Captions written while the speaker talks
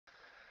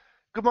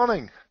Good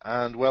morning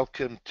and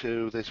welcome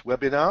to this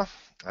webinar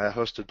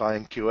hosted by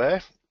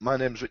NQA. My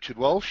name is Richard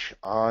Walsh.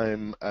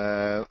 I'm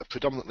a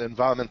predominantly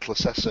environmental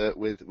assessor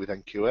with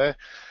NQA,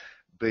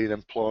 been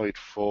employed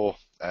for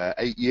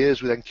 8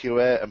 years with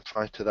NQA, and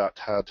prior to that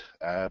had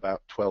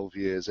about 12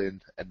 years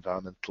in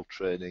environmental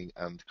training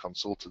and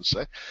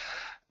consultancy.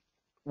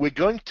 We're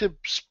going to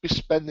be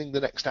spending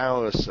the next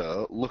hour or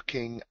so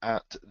looking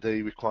at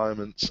the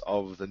requirements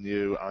of the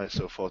new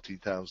ISO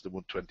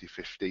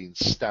 14001:2015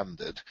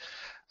 standard.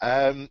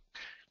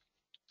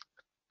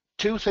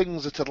 Two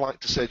things that I'd like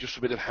to say, just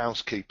a bit of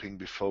housekeeping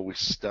before we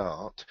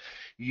start.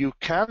 You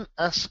can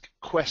ask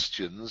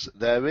questions.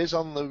 There is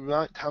on the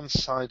right hand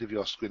side of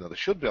your screen, or there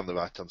should be on the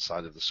right hand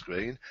side of the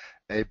screen,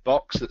 a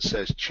box that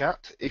says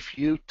chat. If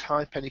you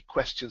type any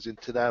questions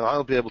into there,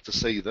 I'll be able to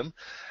see them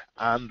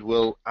and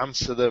will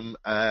answer them.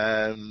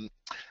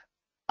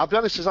 I'll be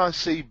honest, as I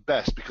see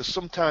best, because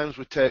sometimes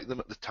we take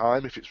them at the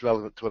time if it's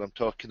relevant to what I'm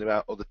talking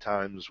about, other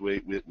times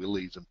we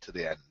leave them to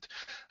the end.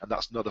 And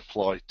that's not a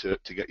ploy to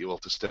get you all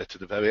to stay to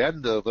the very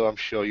end, although I'm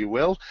sure you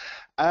will.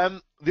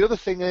 The other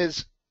thing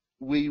is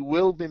we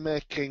will be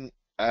making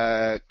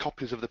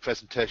copies of the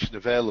presentation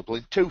available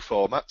in two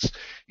formats.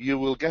 You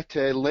will get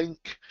a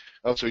link,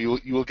 you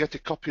will get a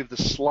copy of the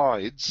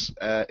slides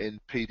in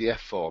PDF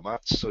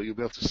format, so you'll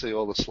be able to see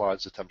all the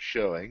slides that I'm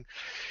showing.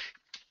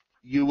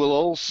 You will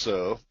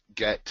also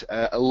get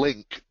a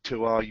link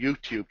to our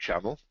YouTube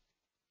channel,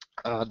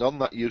 and on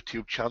that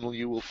YouTube channel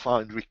you will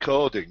find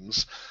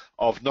recordings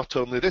of not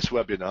only this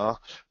webinar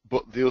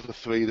but the other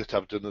three that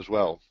I've done as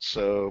well.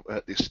 So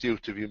the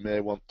astute of you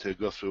may want to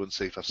go through and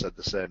see if I've said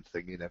the same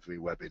thing in every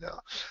webinar.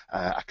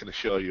 I can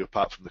assure you,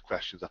 apart from the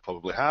questions I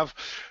probably have,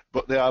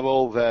 but they are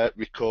all there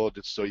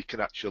recorded, so you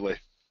can actually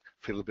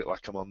feel a bit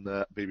like I'm on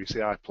BBC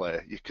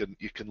iPlayer.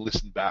 You can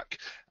listen back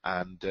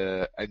and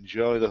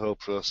enjoy the whole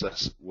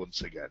process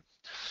once again.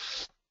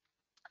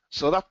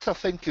 So that, I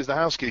think, is the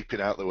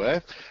housekeeping out of the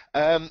way.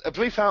 A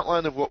brief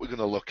outline of what we're going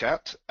to look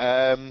at.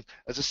 As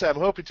I say, I'm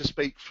hoping to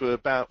speak for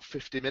about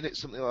 50 minutes,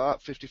 something like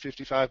that, 50,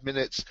 55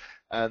 minutes,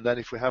 and then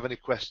if we have any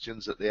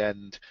questions at the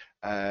end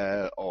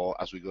or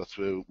as we go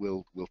through,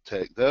 we'll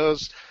take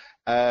those.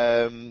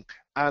 And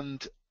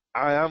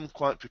I am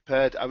quite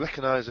prepared. I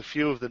recognise a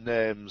few of the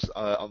names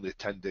on the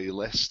attendee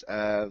list,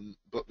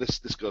 but this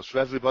goes for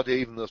everybody,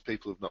 even those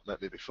people who've not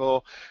met me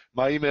before.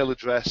 My email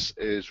address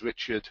is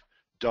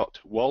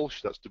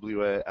richard.walsh, that's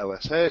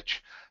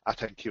W-A-L-S-H,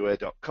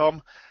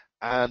 @nqa.com.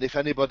 And if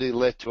anybody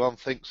later on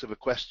thinks of a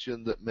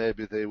question that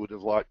maybe they would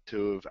have liked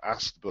to have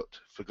asked but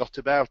forgot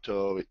about,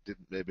 or it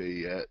didn't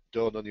maybe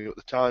dawn on you at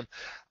the time,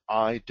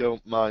 I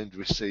don't mind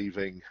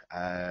receiving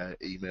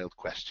emailed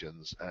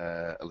questions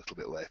a little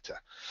bit later.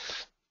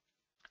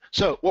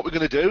 So what we're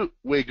going to do,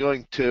 we're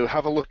going to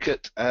have a look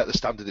at the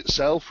standard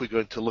itself. We're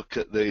going to look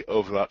at the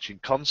overarching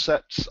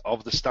concepts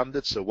of the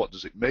standard. So what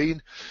does it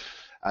mean?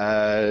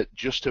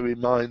 Just a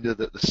reminder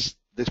that this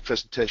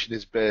presentation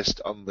is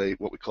based on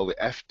what we call the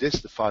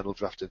FDIS, the Final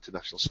Draft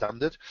International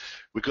Standard.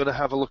 We're going to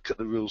have a look at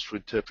the rules for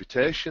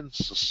interpretation.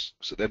 So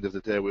at the end of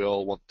the day, we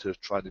all want to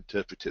try and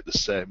interpret it the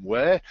same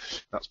way.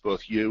 That's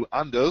both you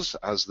and us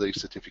as the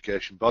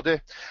certification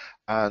body.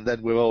 And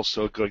then we're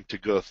also going to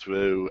go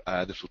through,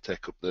 this will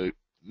take up the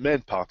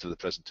main part of the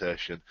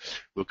presentation.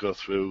 We'll go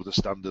through the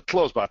standard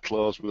clause by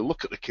clause. We'll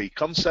look at the key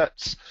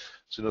concepts.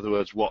 So in other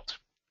words, what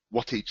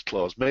each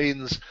clause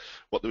means,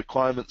 what the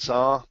requirements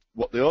are,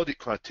 what the audit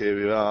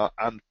criteria are,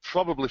 and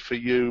probably for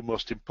you,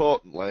 most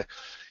importantly,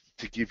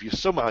 to give you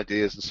some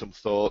ideas and some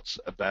thoughts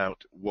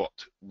about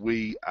what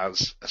we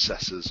as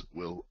assessors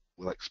will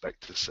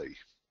expect to see.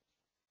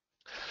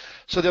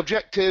 So the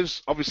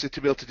objectives, obviously,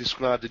 to be able to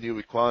describe the new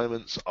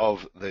requirements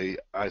of the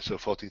ISO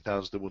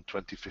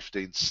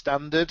 14001:2015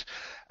 standard.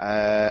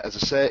 As I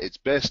say, it's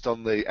based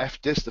on the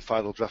FDIS, the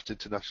Final Draft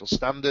International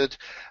Standard.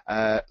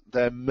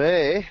 There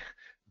may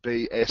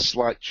be a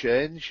slight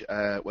change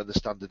when the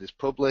standard is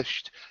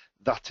published.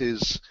 That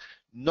is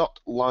not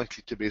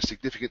likely to be a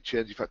significant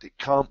change. In fact, it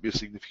can't be a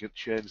significant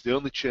change. The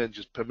only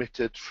changes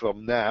permitted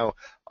from now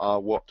are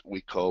what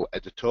we call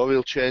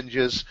editorial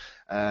changes.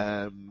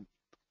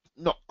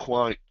 Not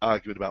quite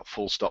arguing about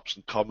full stops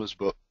and commas,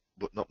 but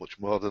not much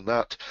more than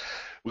that.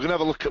 We're going to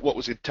have a look at what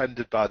was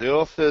intended by the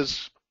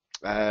authors.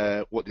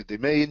 What did they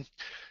mean?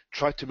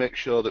 Try to make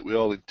sure that we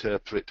all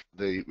interpret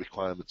the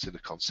requirements in a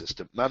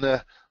consistent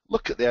manner.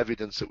 Look at the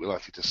evidence that we're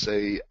likely to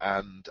see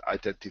and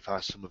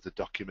identify some of the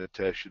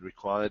documentation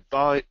required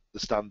by the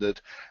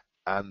standard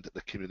and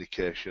the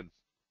communication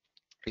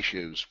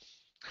issues.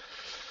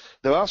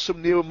 There are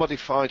some new and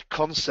modified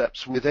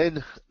concepts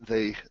within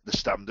the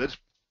standard.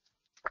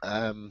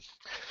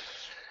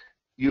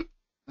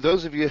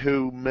 Those of you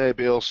who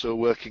maybe also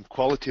work in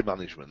quality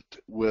management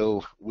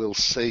will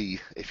see,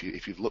 if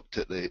you've looked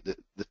at the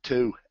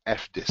two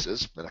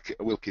FDISs, and I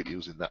will keep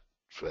using that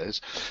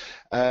phrase,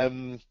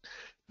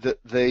 that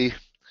the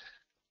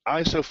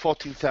ISO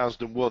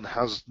 14001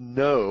 has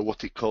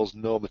what it calls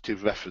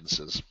normative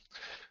references.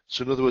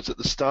 So in other words, at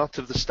the start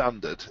of the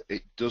standard,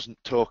 it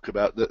doesn't talk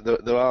about,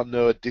 there are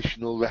no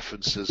additional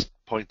references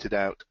pointed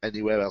out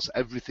anywhere else.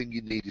 Everything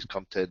you need is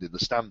contained in the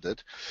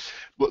standard.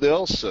 But they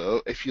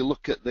also, if you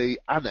look at the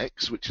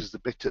annex, which is the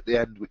bit at the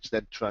end which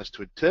then tries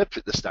to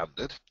interpret the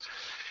standard,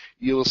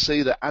 you will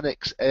see that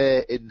Annex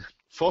A in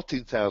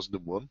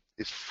 14001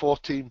 is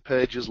 14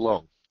 pages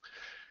long,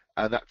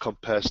 and that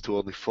compares to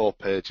only 4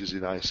 pages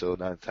in ISO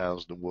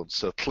 9001.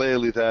 So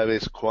clearly there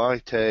is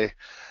quite a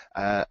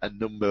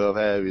number of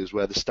areas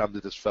where the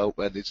standard has felt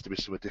there needs to be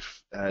some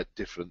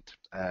different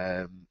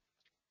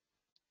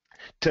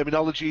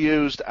terminology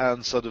used,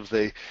 and sort of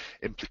the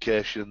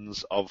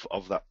implications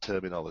of that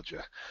terminology.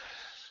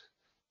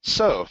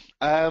 So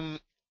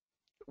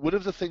one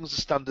of the things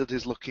the standard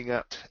is looking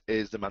at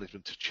is the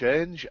management of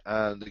change,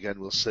 and again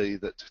we'll see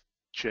that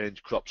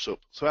change crops up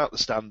throughout the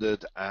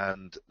standard,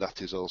 and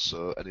that is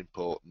also an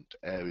important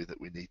area that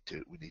we need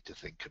to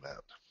think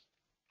about.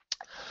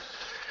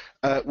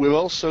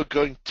 We're also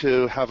going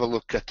to have a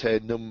look at a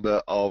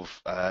number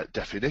of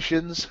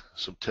definitions,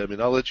 some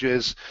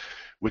terminologies.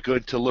 We're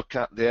going to look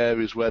at the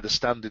areas where the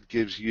standard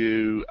gives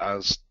you,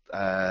 as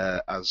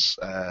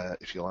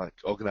if you like,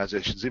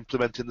 organisations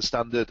implementing the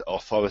standard,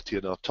 authority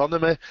and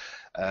autonomy.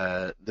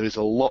 There is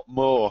a lot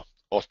more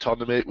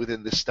autonomy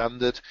within this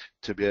standard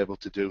to be able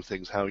to do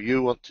things how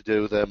you want to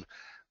do them,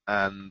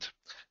 and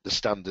the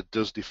standard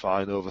does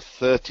define over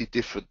 30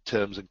 different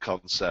terms and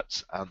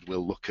concepts, and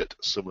we'll look at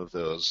some of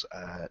those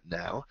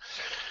now.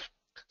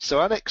 So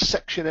Annex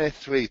Section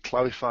A3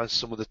 clarifies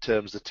some of the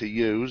terms that are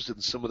used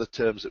and some of the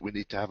terms that we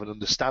need to have an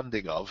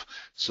understanding of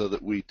so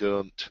that we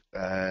don't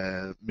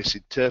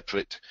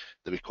misinterpret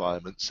the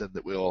requirements and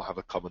that we all have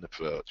a common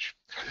approach.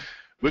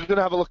 We're going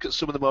to have a look at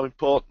some of the more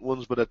important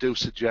ones, but I do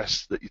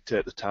suggest that you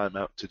take the time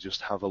out to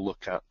just have a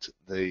look at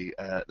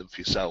them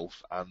for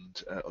yourself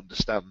and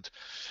understand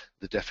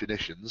the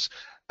definitions.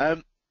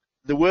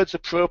 The words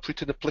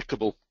appropriate and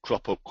applicable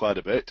crop up quite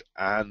a bit,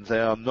 and they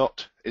are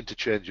not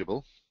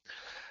interchangeable.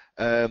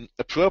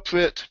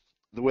 Appropriate,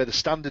 the way the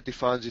standard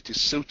defines it, is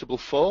suitable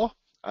for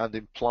and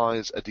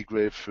implies a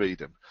degree of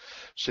freedom.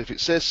 So if it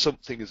says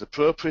something is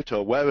appropriate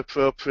or where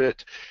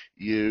appropriate,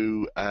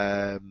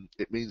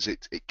 it means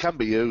it can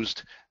be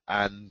used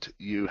and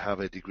you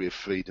have a degree of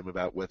freedom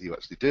about whether you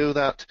actually do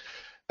that.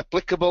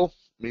 Applicable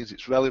means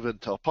it's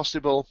relevant or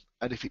possible,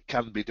 and if it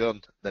can be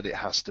done, then it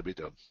has to be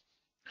done.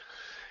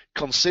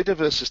 Consider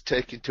versus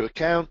take into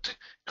account.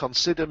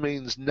 Consider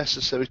means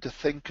necessary to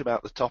think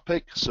about the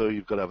topic, so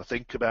you've got to have a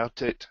think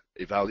about it,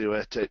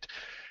 evaluate it,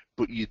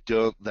 but you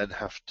don't then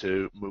have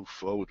to move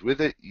forward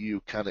with it.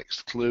 You can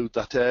exclude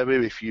that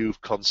area if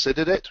you've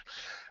considered it.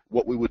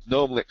 What we would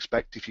normally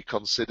expect if you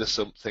consider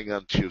something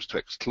and choose to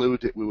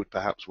exclude it, we would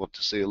perhaps want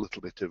to see a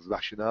little bit of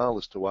rationale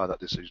as to why that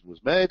decision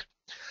was made.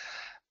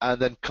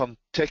 And then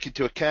take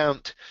into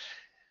account,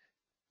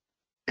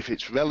 if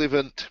it's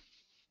relevant,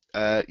 you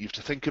have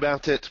to think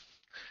about it,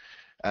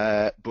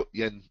 but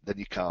then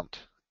you can't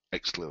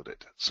exclude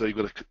it. So you've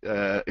got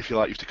to, if you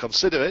like, you have to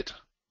consider it,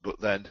 but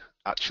then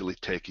actually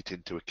take it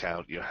into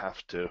account. You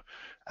have to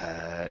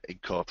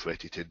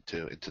incorporate it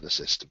into the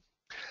system.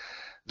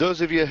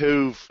 Those of you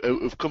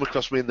who've come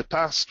across me in the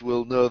past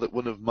will know that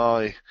one of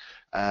my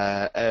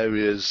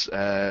areas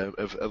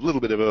of a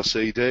little bit of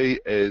OCD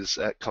is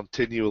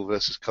continual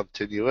versus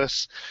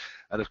continuous,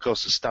 and of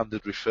course the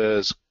standard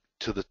refers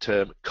to the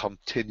term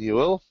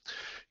continual.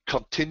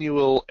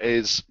 Continual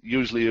is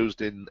usually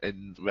used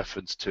in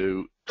reference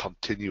to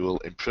continual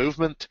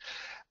improvement,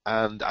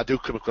 and I do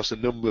come across a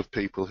number of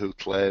people who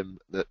claim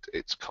that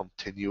it's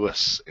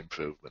continuous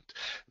improvement.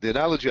 The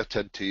analogy I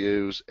tend to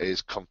use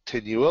is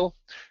continual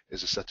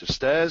is a set of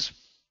stairs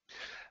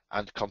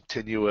and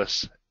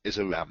continuous is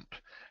a ramp,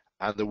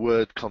 and the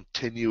word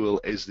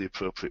continual is the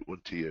appropriate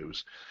one to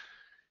use.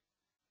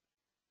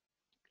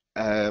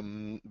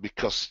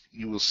 Because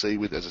you will see,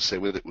 as I say,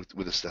 with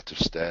a set of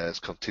stairs,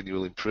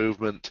 continual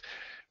improvement,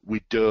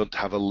 we don't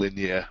have a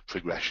linear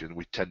progression.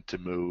 We tend to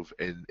move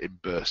in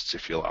bursts,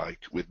 if you like,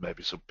 with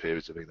maybe some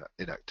periods of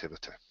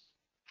inactivity.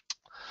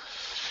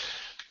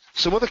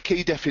 Some other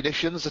key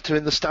definitions that are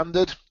in the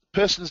standard: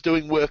 persons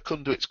doing work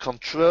under its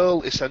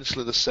control,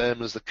 essentially the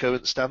same as the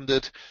current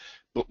standard,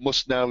 but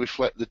must now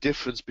reflect the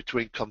difference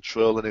between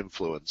control and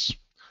influence.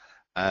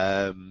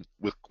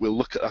 We'll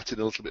look at that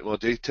in a little bit more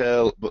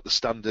detail, but the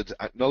standard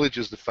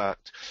acknowledges the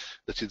fact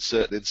that in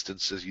certain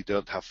instances you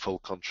don't have full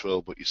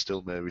control, but you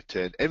still may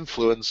retain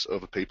influence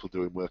over people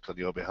doing work on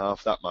your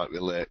behalf. That might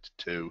relate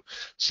to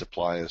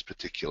suppliers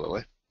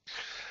particularly.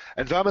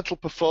 Environmental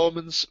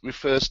performance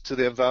refers to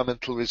the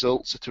environmental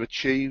results that are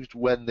achieved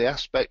when the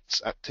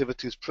aspects,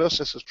 activities,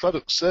 processes,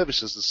 products,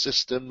 services and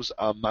systems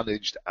are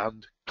managed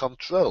and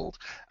controlled,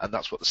 and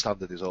that's what the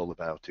standard is all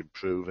about: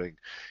 improving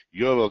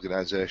your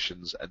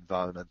organisation's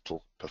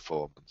environmental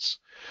performance.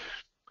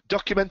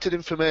 Documented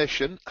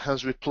information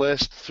has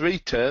replaced 3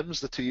 terms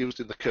that are used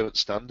in the current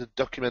standard: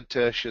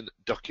 documentation,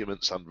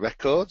 documents and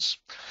records.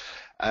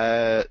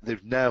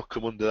 They've now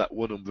come under that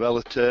one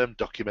umbrella term,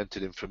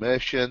 documented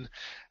information,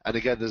 and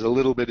again there's a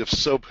little bit of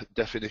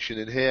sub-definition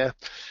in here.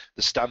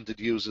 The standard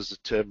uses the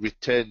term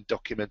retained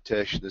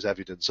documentation as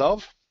evidence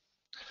of.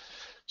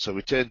 So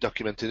retain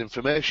documented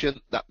information,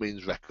 that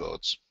means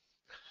records.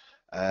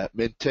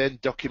 Maintain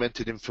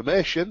documented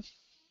information,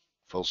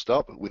 full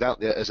stop, without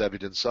the as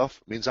evidence of,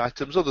 means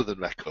items other than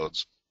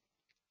records.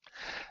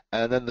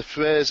 And then the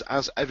phrase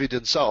as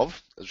evidence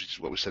of, which is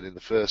what we said in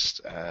the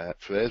first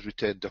phrase,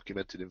 retain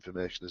documented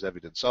information as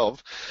evidence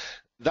of,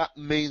 that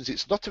means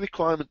it's not a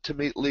requirement to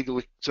meet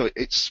legal, sorry,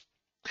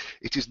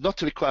 it is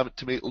not a requirement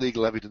to meet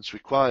legal evidence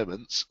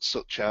requirements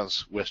such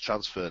as waste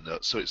transfer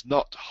notes, so it's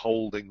not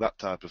holding that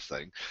type of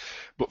thing.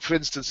 But for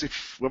instance,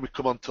 if when we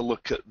come on to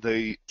look at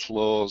the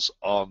clause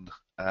on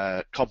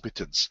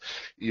competence,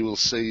 you will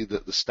see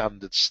that the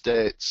standard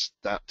states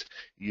that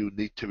you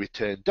need to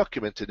retain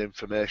documented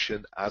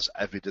information as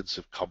evidence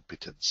of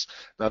competence.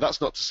 Now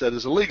that's not to say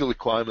there's a legal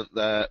requirement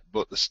there,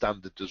 but the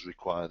standard does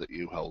require that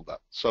you hold that.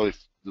 So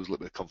if there's a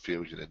little bit of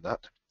confusion in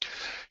that.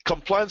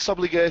 Compliance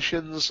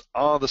obligations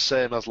are the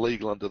same as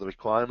legal under the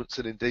requirements,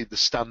 and indeed the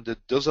standard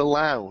does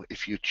allow,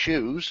 if you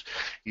choose,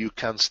 you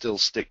can still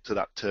stick to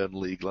that term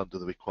legal under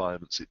the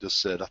requirements. It does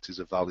say that is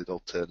a valid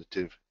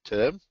alternative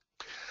term.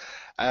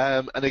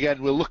 And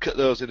again, we'll look at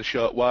those in a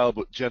short while,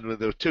 but generally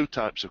there are two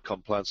types of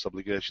compliance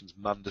obligations,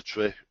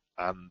 mandatory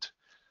and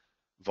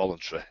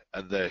voluntary,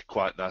 and they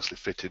quite nicely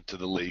fit into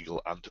the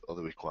legal and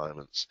other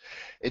requirements.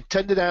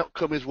 Intended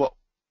outcome is what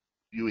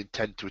you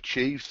intend to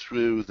achieve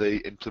through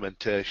the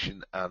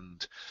implementation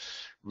and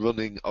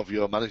running of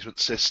your management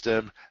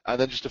system.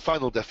 And then just a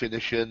final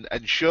definition,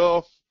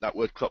 ensure, that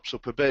word crops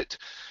up a bit.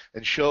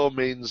 Ensure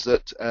means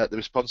that the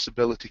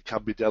responsibility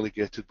can be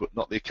delegated but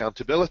not the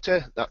accountability.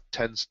 That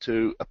tends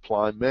to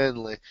apply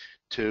mainly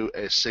to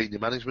a senior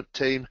management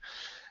team.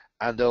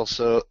 And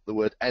also the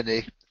word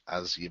any,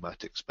 as you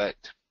might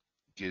expect,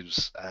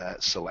 gives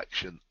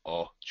selection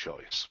or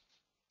choice.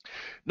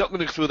 Not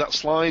going to go through that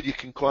slide, you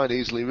can quite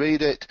easily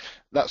read it.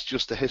 That's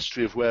just a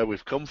history of where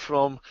we've come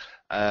from.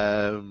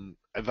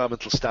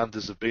 Environmental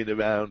standards have been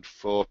around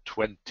for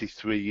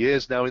 23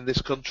 years now in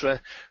this country.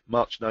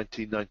 March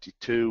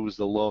 1992 was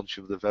the launch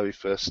of the very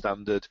first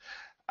standard,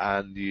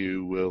 and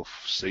you will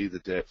see the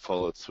date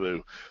followed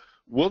through.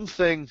 One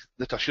thing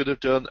that I should have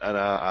done, and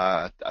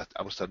I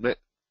must admit,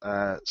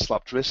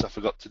 slapped wrist, I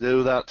forgot to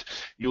do that.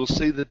 You'll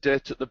see the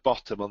date at the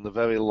bottom on the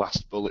very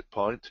last bullet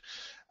point.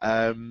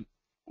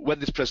 When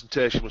this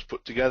presentation was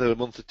put together a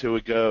month or two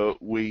ago,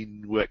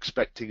 we were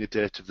expecting a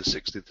date of the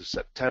 16th of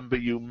September.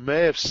 You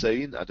may have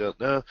seen, I don't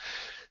know,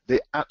 the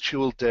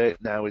actual date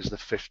now is the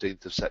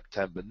 15th of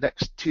September.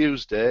 Next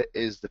Tuesday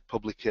is the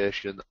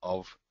publication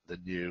of the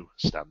new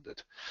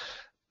standard.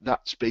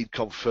 That's been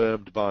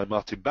confirmed by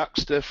Martin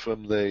Baxter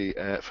from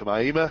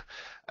IEMA.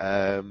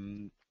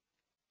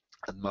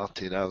 And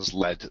Martin has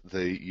led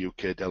the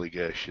UK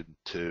delegation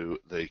to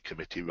the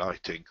committee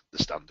writing the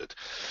standard.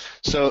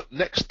 So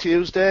next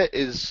Tuesday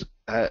is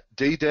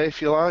D-Day, if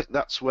you like.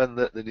 That's when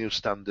the new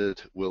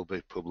standard will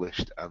be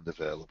published and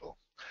available.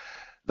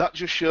 That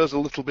just shows a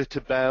little bit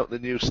about the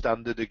new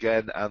standard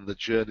again and the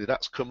journey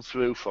that's come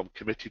through from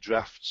committee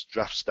drafts,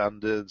 draft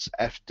standards,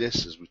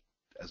 FDIS,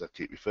 as I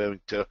keep referring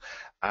to,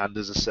 and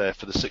as I say,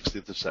 for the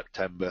 16th of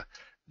September,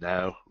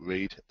 now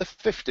read the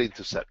 15th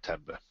of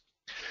September.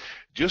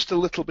 Just a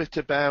little bit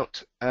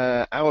about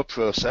our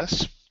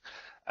process.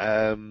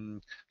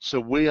 So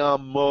we are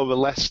more or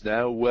less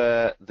now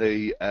where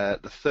the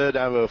third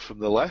arrow from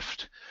the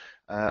left,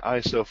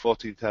 ISO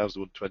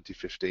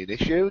 14001:2015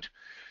 issued.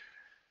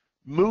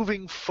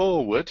 Moving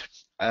forward,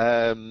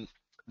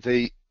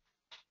 the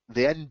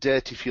end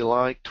date, if you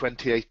like,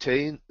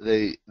 2018,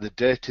 the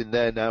date in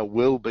there now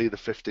will be the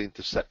 15th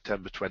of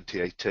September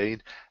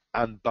 2018,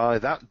 and by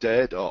that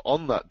date, or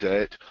on that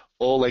date,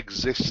 all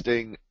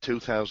existing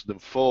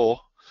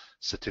 2004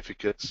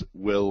 certificates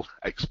will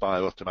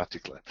expire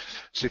automatically.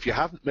 So if you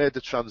haven't made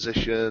the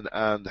transition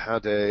and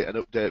had an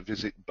update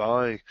visit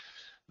by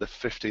the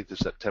 15th of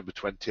September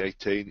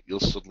 2018, you'll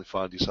suddenly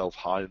find yourself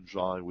high and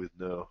dry with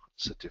no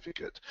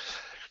certificate.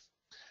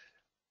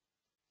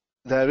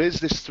 There is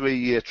this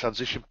 3-year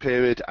transition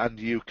period, and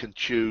you can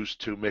choose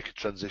to make a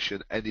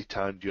transition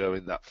anytime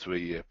during that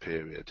 3-year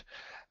period.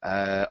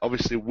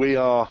 Obviously, we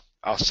are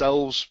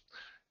ourselves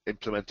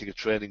implementing a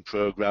training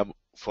program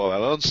for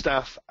our own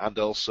staff and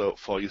also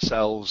for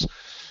yourselves.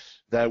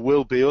 There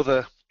will be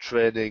other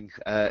training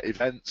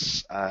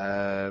events.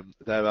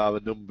 There are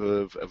a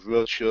number of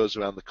roadshows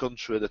around the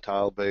country that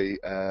I'll be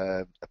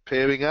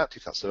appearing at,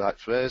 if that's the right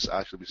phrase,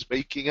 I shall be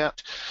speaking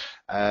at.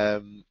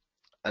 And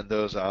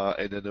those are,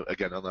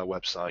 again, on our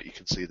website. You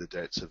can see the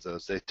dates of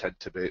those. They tend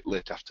to be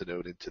late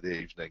afternoon into the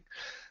evening,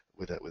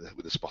 with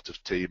a spot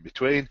of tea in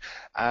between,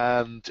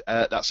 and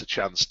that's a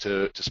chance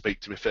to speak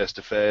to me face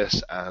to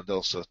face, and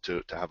also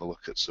to have a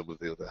look at some of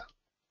the other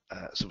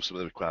some of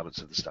the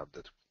requirements of the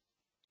standard.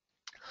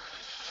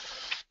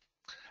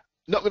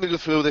 Not going to go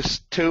through this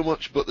too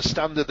much, but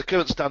the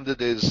current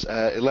standard is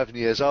 11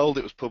 years old.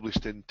 It was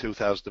published in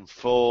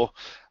 2004.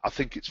 I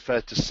think it's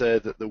fair to say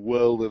that the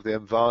world of the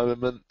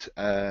environment,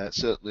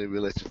 certainly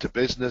related to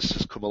business,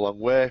 has come a long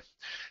way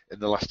in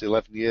the last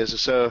 11 years or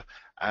so.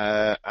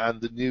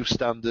 And the new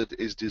standard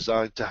is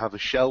designed to have a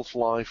shelf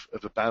life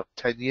of about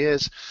 10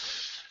 years.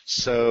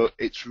 So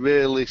it's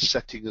really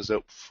setting us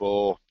up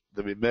for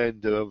the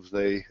remainder of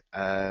the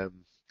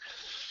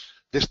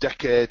this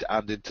decade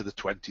and into the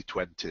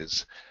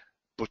 2020s.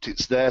 But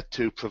it's there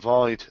to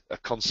provide a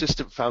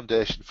consistent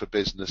foundation for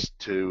business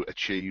to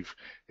achieve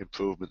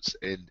improvements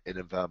in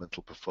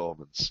environmental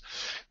performance.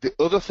 The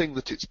other thing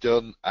that it's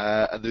done,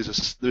 and there's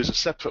a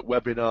separate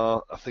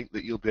webinar I think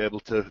that you'll be able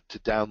to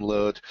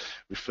download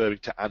referring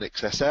to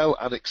Annex SL.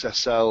 Annex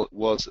SL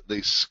was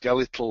the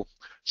skeletal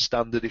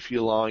standard, if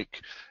you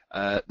like,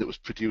 that was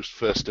produced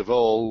first of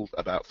all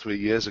about 3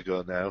 years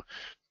ago now,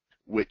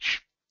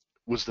 which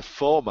was the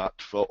format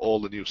for all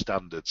the new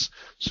standards.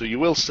 So you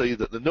will see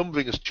that the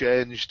numbering has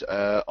changed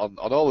on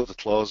all of the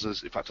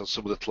clauses. In fact, on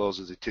some of the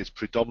clauses it is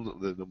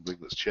predominantly the numbering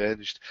that's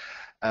changed.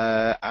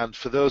 And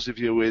for those of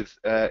you with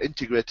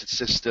integrated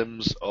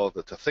systems or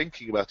that are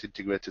thinking about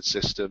integrated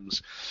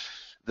systems,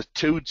 the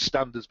two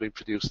standards being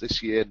produced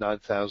this year,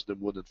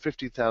 9001 and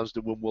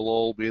 15001, will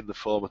all be in the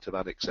format of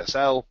Annex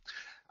SL.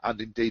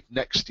 And indeed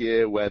next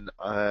year when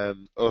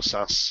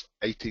OSAS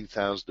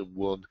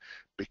 18001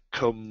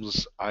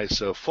 becomes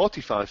ISO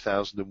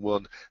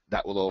 45001,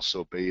 that will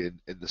also be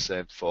in the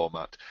same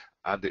format,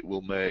 and it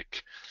will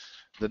make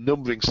the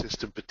numbering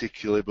system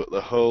particularly, but the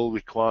whole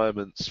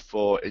requirements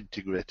for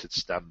integrated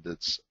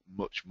standards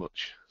much,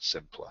 much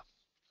simpler.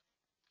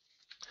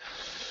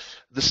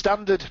 The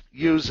standard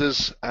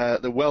uses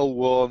the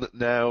well-worn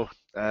now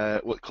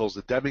what it calls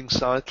the Deming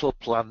cycle,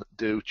 Plan,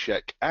 Do,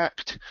 Check,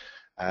 Act,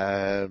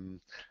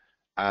 and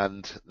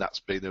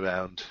that's been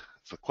around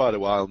for quite a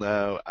while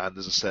now, and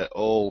as I say,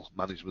 all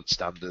management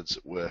standards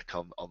work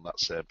on that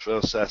same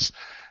process,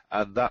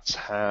 and that's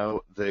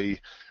how the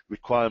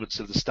requirements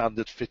of the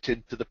standard fit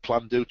into the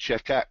Plan, Do,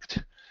 Check,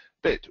 Act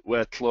bit,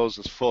 where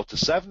clauses 4 to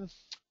 7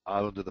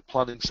 are under the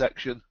planning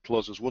section,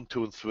 clauses 1,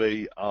 2 and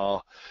 3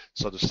 are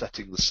sort of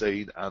setting the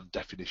scene and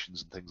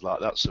definitions and things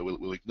like that, so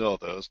we'll ignore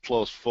those.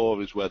 Clause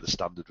 4 is where the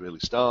standard really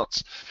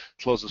starts.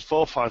 Clauses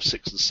 4, 5,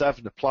 6 and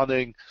 7 are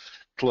planning.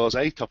 Clause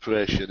 8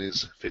 operation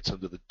fits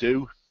under the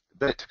Do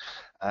bit.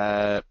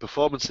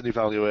 Performance and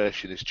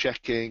evaluation is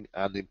checking,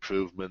 and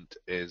improvement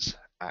is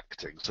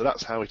acting. So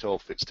that's how it all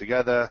fits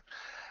together.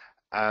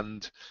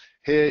 And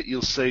here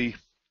you'll see,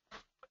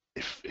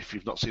 if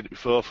you've not seen it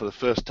before for the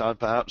first time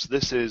perhaps,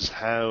 this is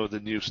how the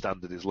new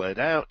standard is laid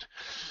out.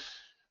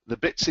 The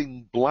bits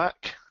in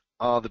black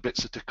are the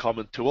bits that are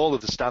common to all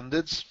of the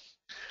standards.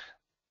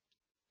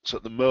 So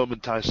at the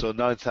moment ISO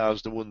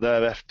 9001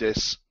 there,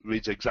 FDIS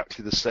reads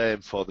exactly the same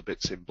for the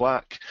bits in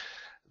black.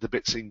 The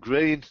bits in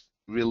green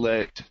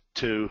relate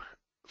to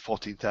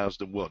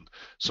 14001.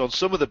 So on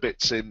some of the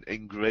bits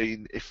in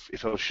green,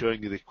 if I was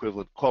showing you the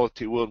equivalent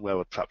quality one where I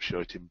would perhaps show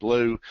it in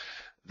blue,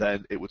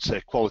 then it would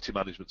say quality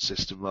management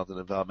system rather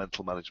than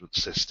environmental management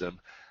system.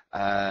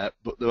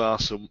 But there are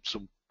some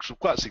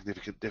quite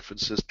significant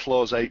differences.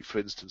 Clause 8, for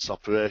instance,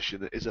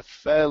 operation, is a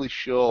fairly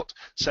short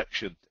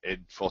section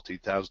in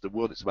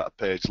 14001. It's about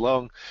a page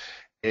long.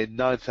 In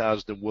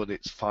 9001,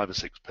 it's 5 or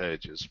 6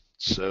 pages.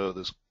 So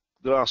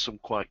there are some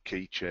quite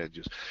key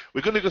changes.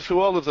 We're going to go through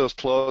all of those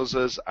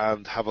clauses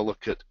and have a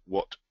look at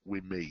what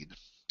we mean,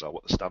 or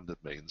what the standard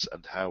means,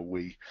 and how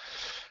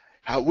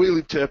we'll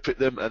interpret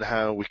them, and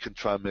how we can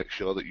try and make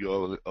sure that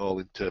you're all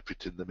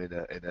interpreting them in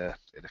a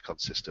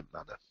consistent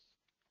manner.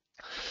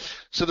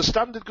 So the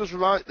standard goes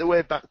right the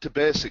way back to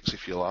basics,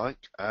 if you like,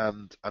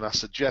 and I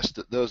suggest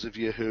that those of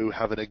you who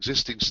have an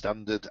existing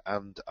standard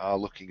and are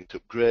looking at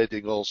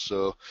upgrading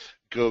also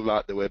go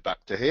right the way back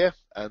to here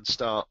and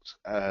start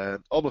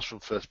almost from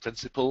first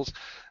principles.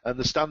 And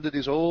the standard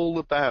is all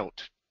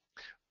about,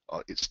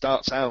 it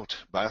starts out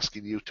by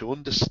asking you to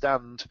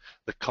understand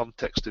the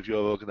context of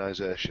your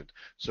organisation.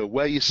 So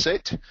where you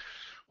sit,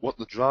 what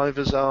the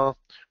drivers are,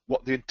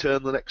 what the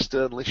internal and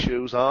external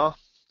issues are.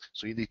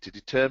 So you need to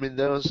determine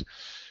those,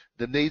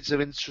 the needs of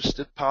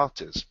interested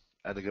parties,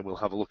 and again we'll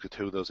have a look at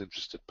who those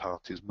interested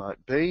parties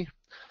might be.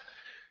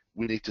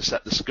 We need to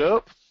set the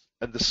scope,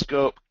 and the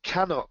scope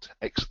cannot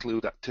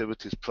exclude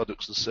activities,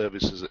 products and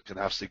services that can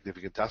have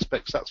significant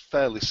aspects. That's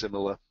fairly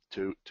similar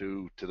to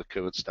the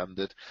current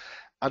standard.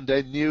 And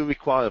a new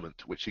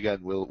requirement, which again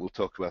we'll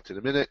talk about in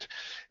a minute,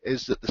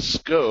 is that the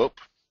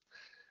scope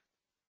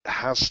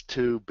has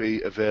to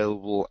be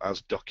available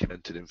as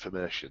documented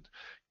information.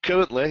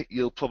 Currently,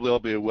 you'll probably all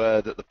be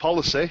aware that the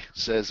policy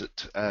says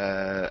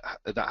that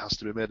that has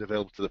to be made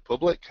available to the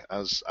public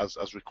as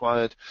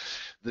required.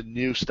 The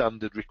new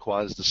standard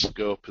requires the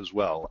scope as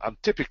well, and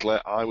typically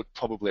I would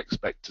probably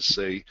expect to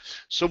see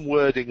some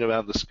wording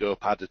around the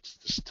scope added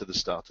to the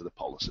start of the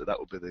policy. That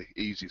would be the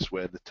easiest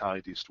way and the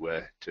tidiest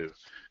way to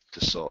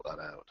sort that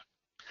out.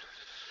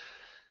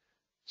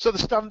 So the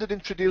standard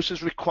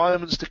introduces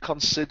requirements to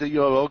consider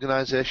your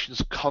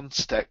organisation's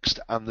context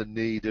and the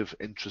need of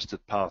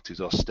interested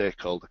parties or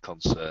stakeholder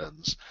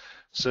concerns.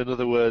 So in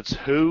other words,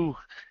 who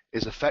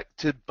is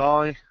affected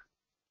by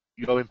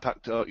your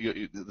impact, or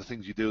the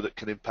things you do that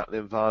can impact the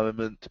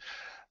environment,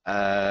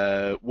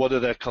 what are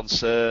their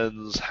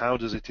concerns, how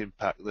does it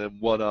impact them,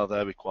 what are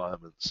their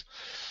requirements.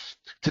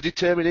 To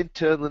determine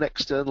internal and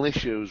external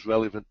issues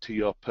relevant to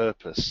your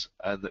purpose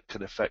and that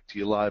can affect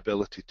your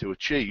liability to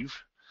achieve,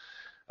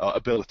 or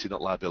ability,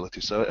 not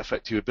liability, so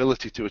affect your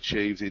ability to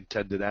achieve the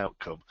intended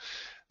outcome.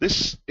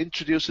 This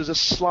introduces a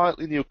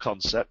slightly new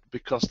concept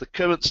because the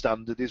current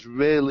standard is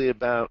really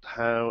about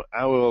how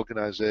our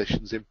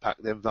organisations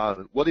impact the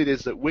environment, what it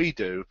is that we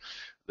do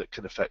that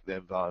can affect the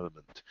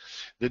environment.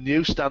 The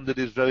new standard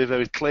is very,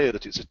 very clear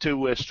that it's a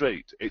two-way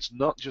street. It's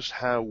not just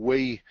how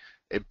we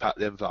impact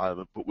the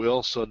environment, but we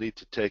also need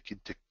to take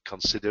into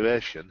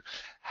consideration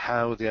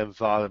how the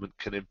environment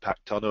can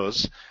impact on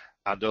us,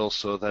 and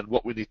also then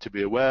what we need to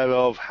be aware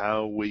of,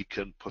 how we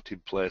can put in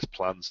place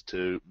plans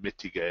to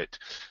mitigate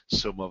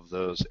some of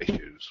those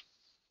issues.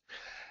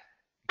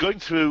 Going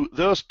through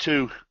those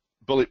two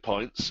bullet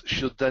points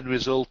should then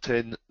result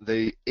in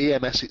the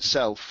EMS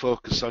itself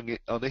focus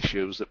on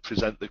issues that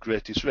present the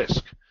greatest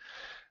risk.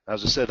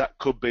 As I say, that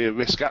could be a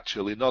risk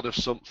actually, not of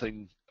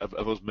something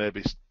of us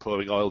maybe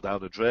pouring oil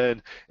down a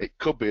drain. It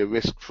could be a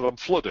risk from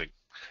flooding.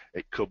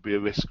 It could be a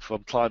risk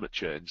from climate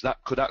change.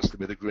 That could actually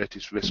be the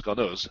greatest risk on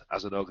us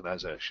as an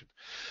organisation.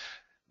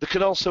 There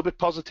can also be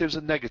positives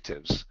and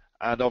negatives.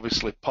 And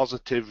obviously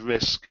positive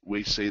risk,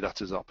 we see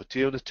that as an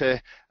opportunity.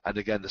 And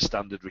again, the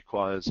standard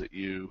requires that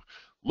you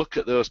look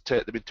at those,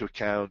 take them into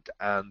account,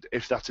 and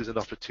if that is an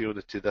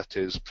opportunity that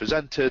is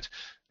presented,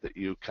 that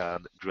you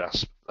can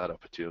grasp that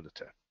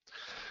opportunity.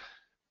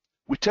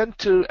 We tend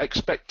to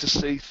expect to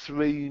see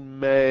three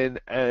main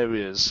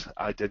areas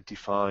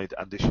identified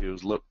and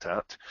issues looked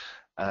at.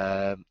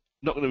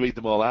 Not going to read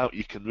them all out,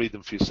 you can read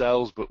them for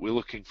yourselves, but we're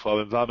looking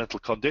for environmental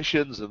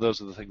conditions, and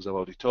those are the things I've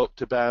already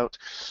talked about,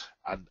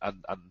 and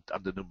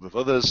a number of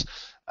others.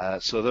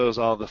 So those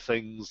are the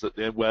things that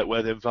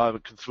where the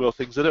environment can throw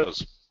things at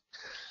us.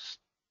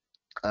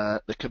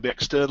 There can be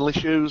external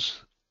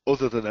issues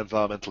other than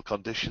environmental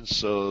conditions,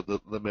 so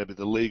there may be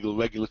the legal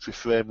regulatory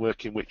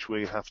framework in which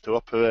we have to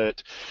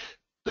operate,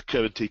 the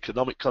current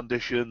economic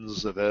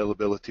conditions,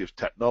 availability of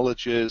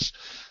technologies,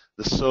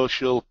 the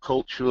social,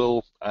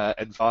 cultural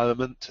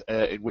environment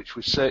in which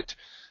we sit,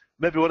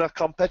 maybe what our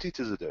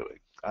competitors are doing,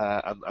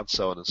 and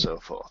so on and so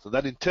forth. And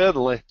then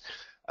internally,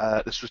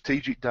 the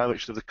strategic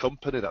direction of the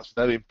company, that's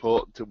very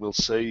important, and we'll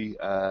see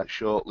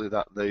shortly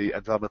that the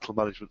environmental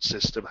management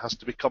system has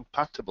to be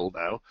compatible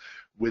now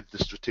with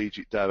the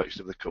strategic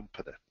direction of the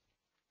company.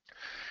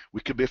 We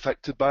can be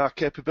affected by our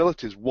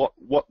capabilities. What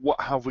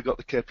have we got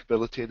the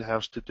capability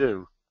in-house to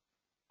do?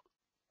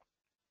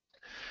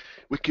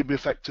 We can be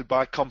affected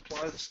by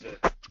compliance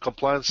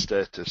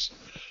status.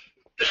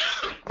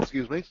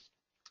 Excuse me.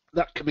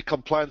 That can be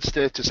compliance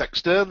status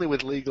externally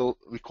with legal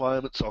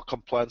requirements, or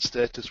compliance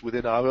status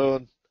within our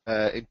own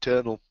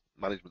internal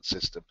management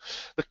system.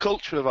 The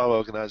culture of our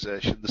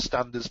organisation, the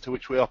standards to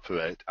which we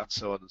operate, and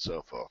so on and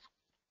so forth.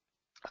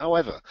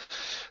 However,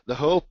 the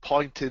whole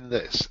point in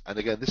this, and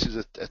again this is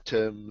a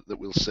term that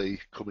we'll see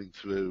coming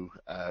through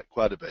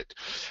quite a bit,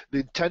 the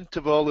intent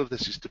of all of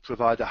this is to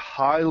provide a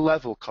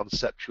high-level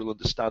conceptual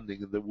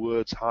understanding, and the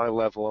words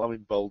high-level are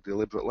in bold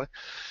deliberately,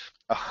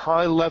 a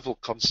high-level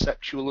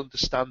conceptual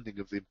understanding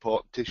of the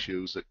important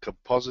issues that can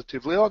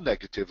positively or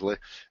negatively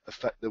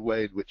affect the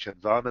way in which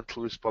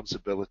environmental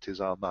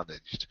responsibilities are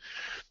managed.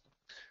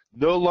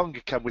 No longer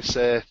can we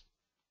say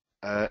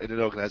in an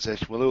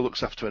organisation, well, who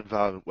looks after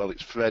environment? Well,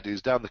 it's Fred,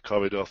 who's down the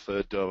corridor,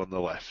 third door on the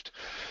left.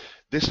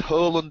 This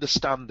whole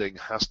understanding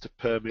has to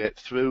permeate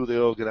through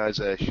the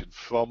organisation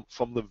from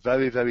the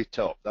very, very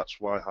top.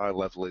 That's why high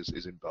level is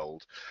in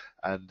bold.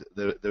 And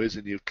there is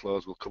a new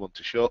clause we'll come on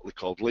to shortly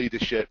called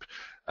leadership,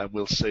 and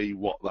we'll see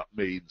what that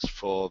means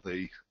for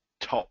the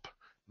top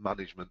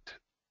management,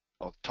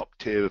 or top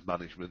tier of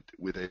management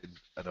within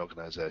an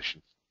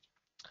organisation.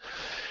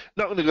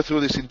 Not going to go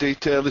through this in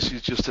detail. This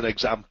is just an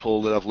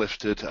example that I've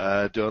lifted.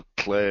 Don't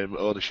claim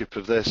ownership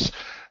of this.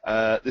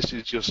 This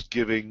is just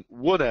giving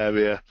one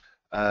area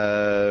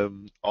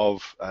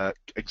of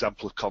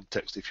example of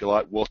context, if you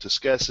like, water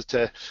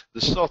scarcity,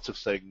 the sort of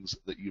things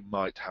that you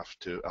might have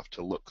to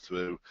look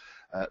through,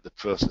 the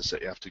process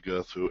that you have to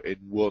go through in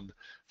one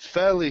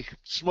fairly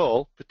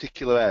small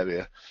particular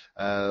area,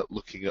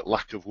 looking at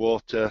lack of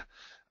water.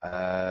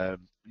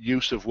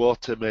 Use of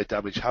water may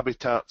damage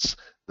habitats.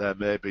 There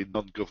may be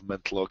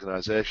non-governmental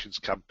organisations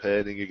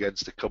campaigning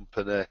against a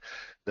company.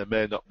 There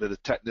may not be the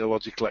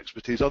technological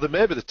expertise, or there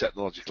may be the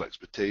technological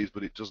expertise,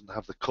 but it doesn't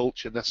have the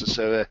culture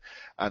necessary,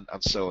 and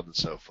so on and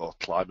so forth.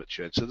 Climate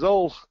change. So there's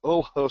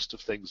all host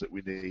of things that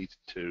we need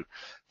to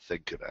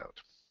think about.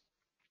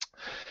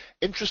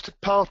 Interested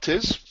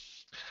parties.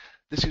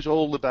 This is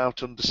all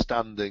about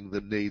understanding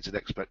the needs and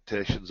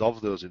expectations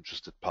of those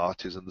interested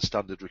parties, and the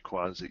standard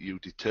requires that you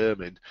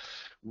determine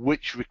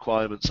which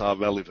requirements are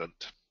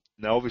relevant.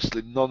 Now,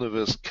 obviously, none of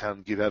us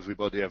can give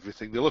everybody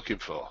everything they're looking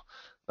for.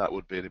 That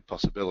would be an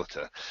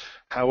impossibility.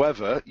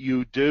 However,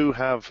 you do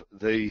have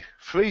the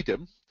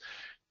freedom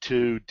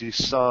to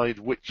decide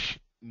which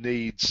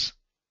needs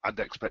and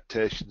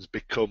expectations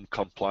become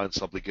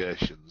compliance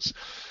obligations.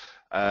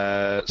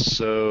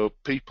 So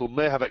people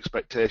may have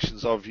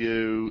expectations of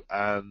you,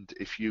 and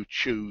if you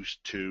choose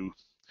to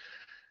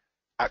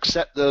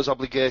accept those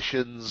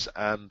obligations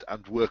and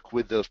work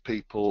with those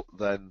people,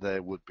 then they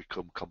would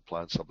become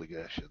compliance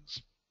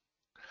obligations.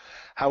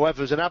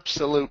 However, as an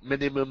absolute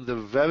minimum, the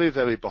very,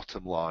 very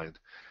bottom line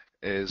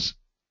is,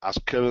 as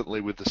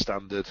currently with the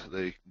standard,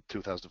 the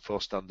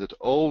 2004 standard,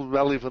 all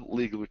relevant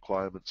legal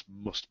requirements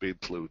must be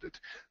included.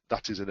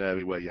 That is an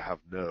area where you have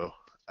no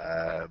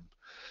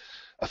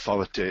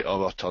authority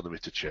or autonomy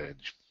to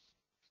change.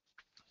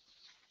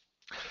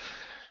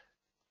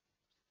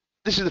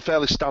 This is a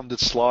fairly standard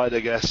slide,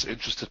 I guess.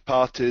 Interested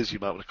parties, you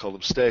might want to call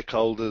them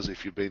stakeholders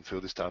if you've been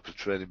through this type of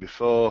training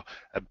before.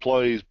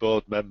 Employees,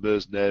 board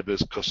members,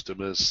 neighbours,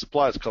 customers,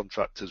 suppliers,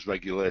 contractors,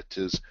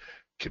 regulators,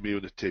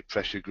 community,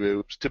 pressure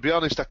groups. To be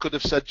honest, I could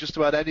have said just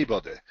about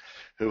anybody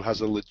who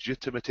has a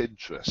legitimate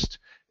interest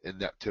in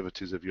the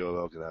activities of your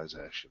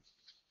organisation.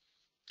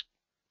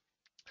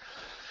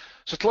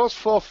 So clause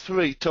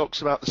 4.3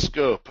 talks about the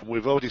scope, and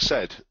we've already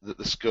said that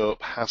the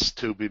scope has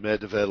to be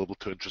made available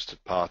to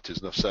interested parties,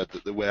 and I've said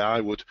that the way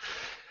I would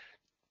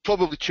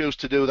probably choose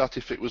to do that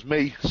if it was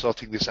me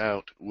sorting this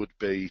out would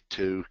be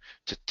to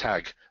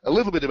tag a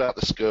little bit about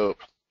the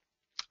scope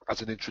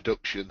as an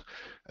introduction,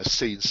 a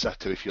scene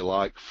setter if you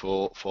like,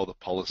 for the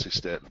policy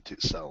statement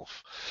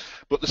itself.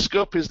 But the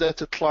scope is there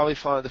to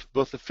clarify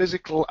both the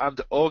physical and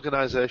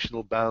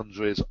organisational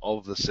boundaries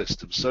of the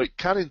system. So it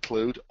can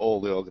include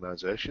all the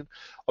organisation,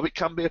 or it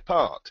can be a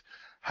part.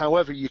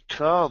 However, you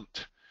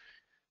can't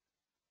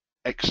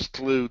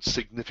exclude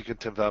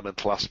significant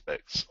environmental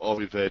aspects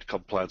or evade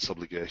compliance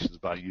obligations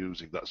by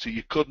using that. So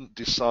you couldn't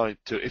decide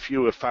to, if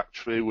you were a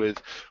factory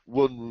with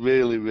one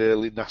really,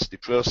 really nasty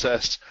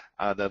process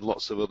and then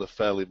lots of other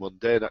fairly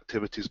mundane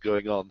activities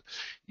going on,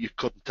 you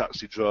couldn't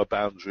actually draw a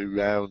boundary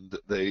around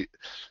the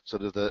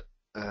sort of the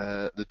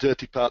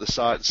dirty part of the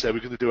site and say we're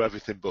going to do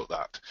everything but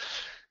that.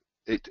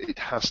 It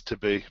has to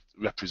be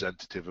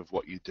representative of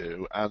what you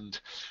do, and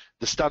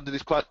the standard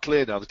is quite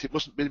clear now that it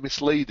mustn't be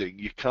misleading.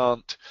 You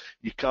can't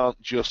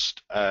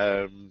just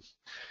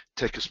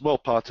take a small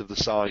part of the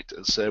site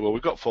and say, well,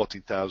 we've got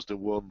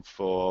 14,001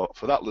 for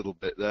that little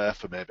bit there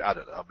for maybe, I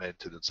don't know,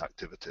 maintenance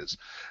activities,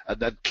 and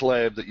then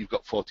claim that you've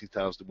got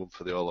 14,001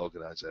 for the whole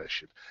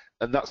organisation.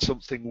 And that's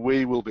something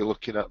we will be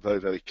looking at very,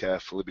 very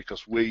carefully,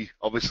 because we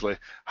obviously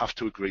have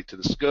to agree to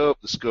the scope.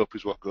 The scope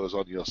is what goes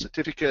on your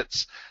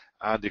certificates,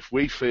 and if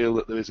we feel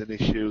that there is an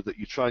issue that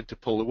you're trying to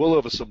pull the wool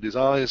over somebody's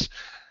eyes,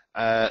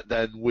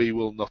 then we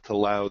will not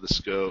allow the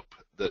scope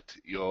that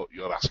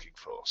you're asking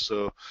for.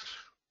 So,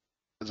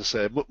 as I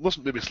say,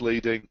 mustn't be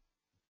misleading.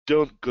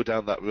 Don't go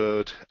down that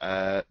road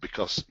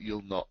because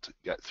you'll not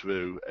get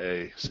through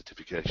a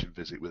certification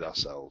visit with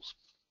ourselves.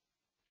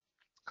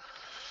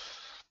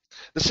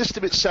 The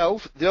system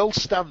itself, the old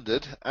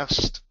standard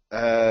asked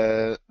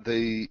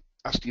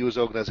you as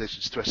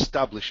organisations to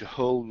establish a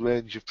whole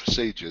range of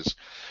procedures,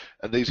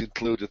 and these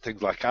included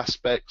things like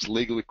aspects,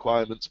 legal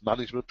requirements,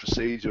 management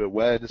procedure,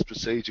 awareness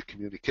procedure,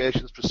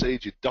 communications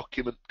procedure,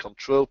 document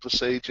control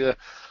procedure,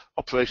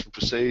 operation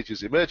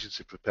procedures,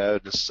 emergency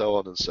preparedness, so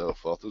on and so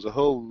forth. There was a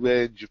whole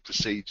range of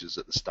procedures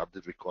that the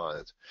standard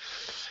required.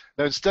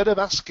 Now, instead of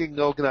asking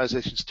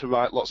organisations to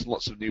write lots and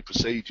lots of new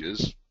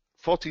procedures,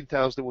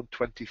 14,001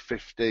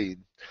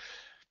 2015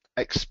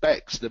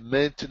 expects the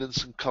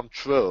maintenance and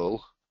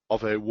control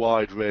of a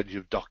wide range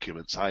of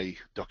documents, i.e.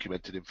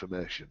 documented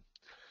information.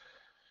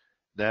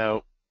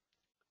 Now,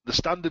 the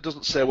standard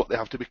doesn't say what they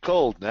have to be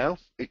called now.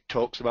 It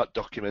talks about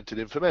documented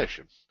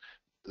information.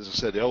 As I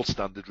said, the old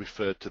standard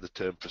referred to the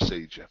term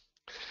procedure.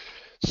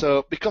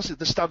 So because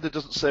the standard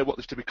doesn't say what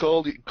they're to be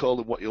called, you can call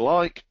them what you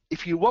like.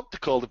 If you want to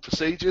call them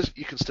procedures,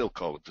 you can still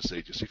call them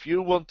procedures. If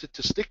you wanted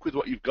to stick with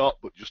what you've got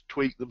but just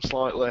tweak them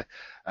slightly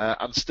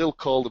and still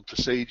call them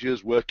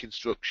procedures, work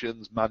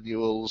instructions,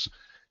 manuals,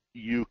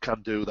 you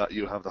can do that.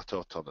 You have that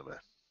autonomy.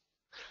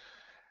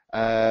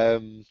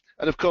 And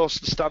of course,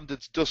 the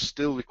standards does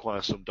still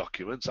require some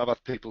documents. I've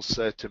had people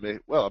say to me,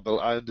 well,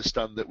 I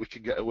understand that we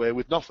can get away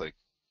with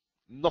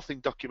nothing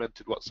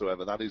documented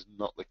whatsoever. That is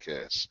not the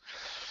case.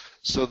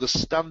 So the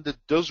standard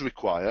does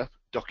require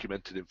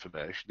documented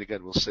information.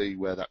 Again, we'll see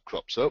where that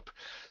crops up.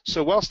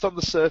 So whilst on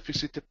the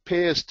surface it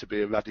appears to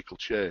be a radical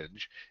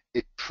change,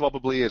 it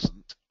probably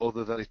isn't,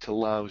 other than it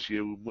allows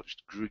you a much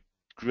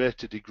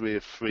greater degree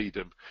of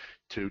freedom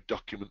to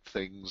document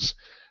things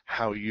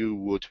how you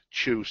would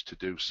choose to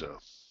do so.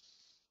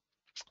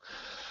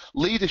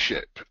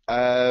 Leadership.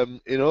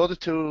 In order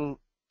to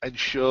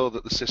ensure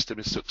that the system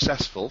is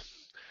successful,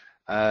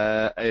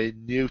 a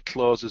new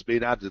clause has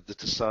been added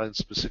that assigns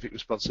specific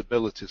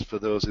responsibilities for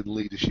those in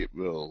leadership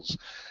roles.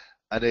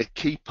 And a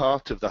key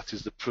part of that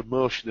is the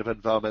promotion of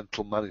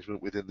environmental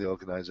management within the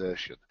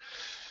organisation.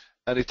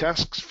 And it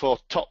asks for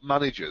top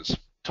managers,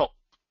 top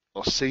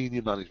or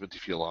senior management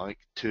if you like,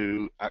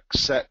 to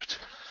accept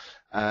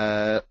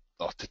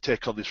or to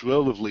take on this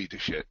role of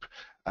leadership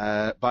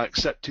by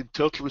accepting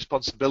total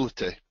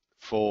responsibility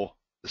for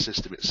the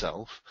system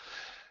itself,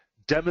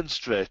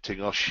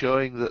 demonstrating or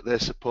showing that they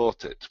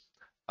support it,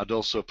 and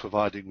also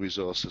providing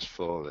resources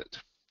for it.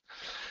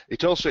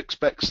 It also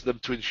expects them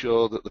to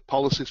ensure that the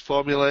policies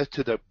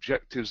formulated,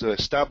 objectives are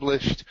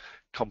established,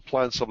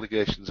 compliance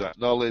obligations are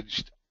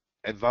acknowledged,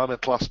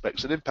 environmental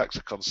aspects and impacts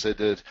are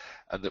considered,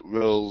 and that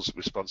roles,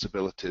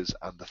 responsibilities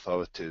and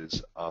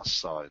authorities are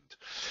signed.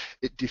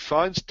 It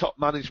defines top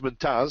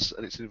management as,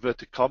 and it's in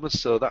inverted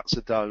commas, so that's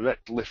a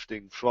direct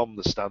lifting from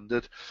the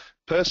standard,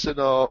 person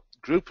or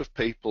group of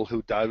people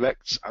who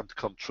directs and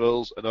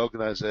controls an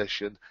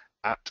organisation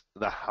at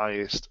the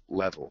highest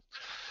level.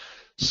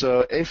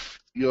 So if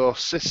your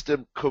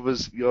system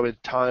covers your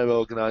entire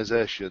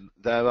organisation,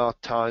 there are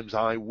times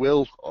I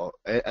will, or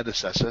an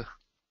assessor,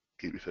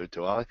 keep referring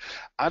to an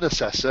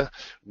assessor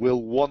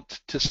will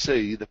want to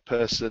see the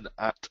person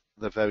at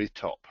the very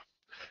top.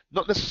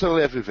 Not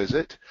necessarily every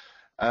visit,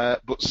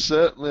 but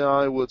certainly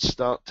I would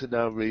start to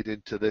now read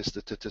into this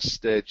that at a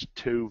stage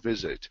 2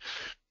 visit,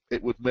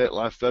 it would make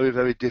life very,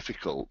 very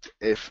difficult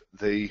if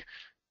the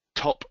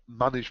top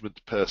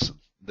management person,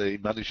 the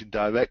managing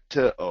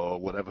director or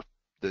whatever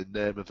the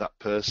name of that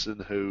person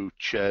who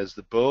chairs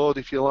the board,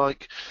 if you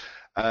like,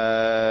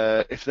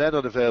 if they're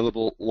not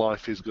available,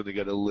 life is going to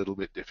get a little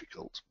bit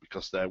difficult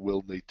because there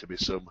will need to be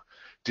some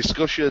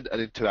discussion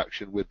and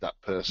interaction with that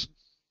person.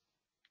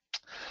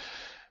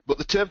 But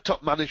the term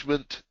top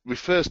management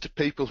refers to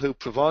people who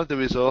provide the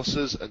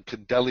resources and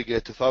can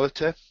delegate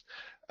authority,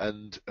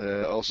 and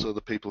also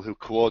the people who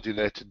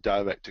coordinate and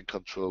direct and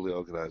control the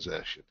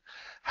organisation.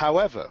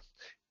 However,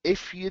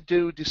 if you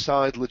do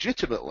decide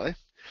legitimately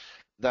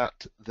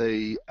that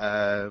the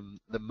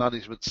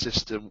management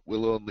system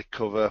will only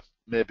cover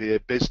maybe a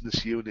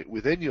business unit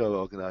within your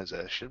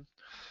organisation,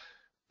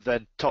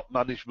 then top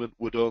management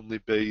would only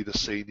be the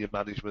senior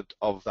management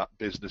of that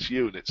business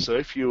unit. So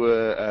if you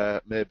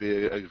were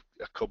maybe a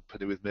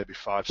company with maybe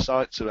 5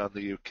 sites around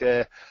the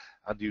UK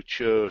and you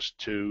chose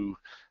to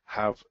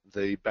have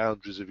the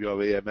boundaries of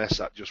your EMS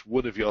at just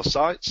one of your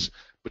sites,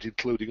 but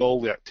including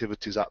all the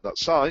activities at that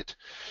site,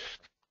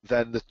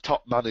 then the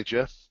top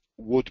manager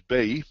would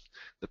be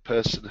the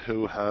person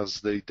who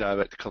has the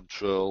direct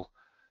control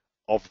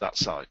of that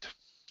site,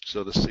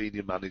 so the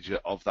senior manager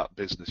of that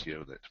business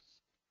unit.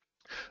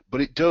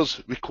 But it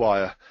does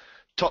require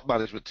top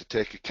management to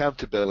take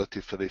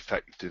accountability for the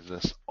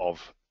effectiveness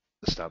of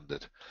the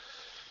standard,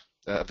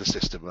 of the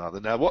system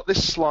rather. Now what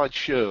this slide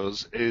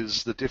shows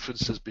is the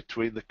differences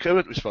between the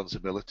current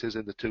responsibilities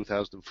in the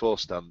 2004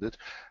 standard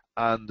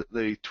and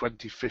the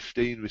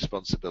 2015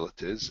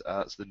 responsibilities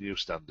as the new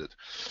standard.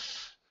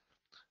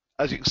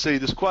 As you can see,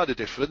 there's quite a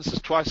difference.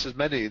 There's twice as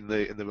many in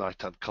the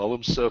right-hand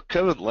column. So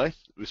currently,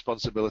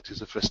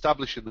 responsibilities are for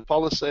establishing the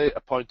policy,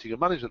 appointing a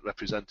management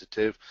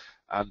representative,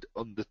 and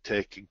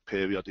undertaking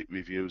periodic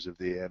reviews of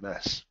the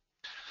EMS.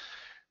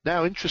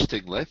 Now,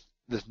 interestingly,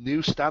 the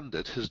new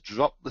standard has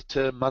dropped the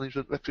term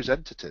management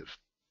representative.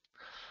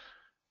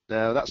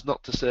 Now, that's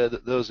not to say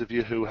that those of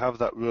you who have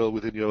that role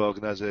within your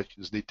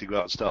organisations need to go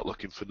out and start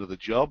looking for another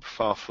job.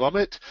 Far from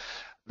it.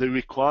 The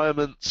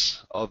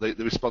requirements or the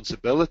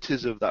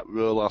responsibilities of that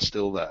role are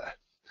still there.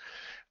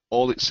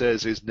 All it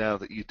says is now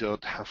that you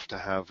don't have to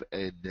have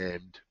a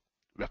named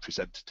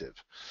representative.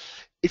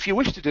 If you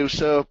wish to do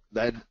so,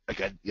 then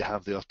again you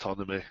have the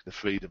autonomy, the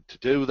freedom to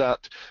do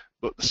that,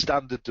 but the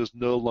standard does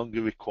no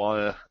longer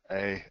require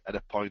an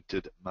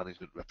appointed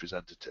management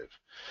representative.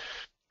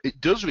 It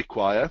does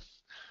require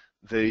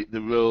the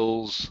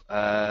roles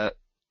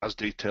as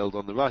detailed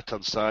on the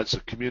right-hand side, so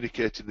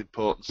communicating the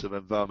importance of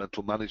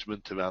environmental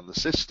management around the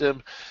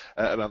system,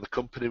 around the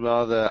company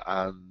rather,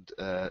 and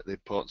the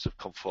importance of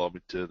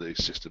conforming to the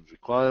system's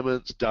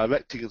requirements,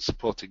 directing and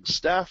supporting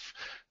staff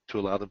to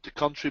allow them to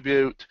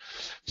contribute,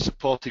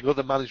 supporting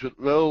other management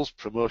roles,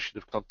 promotion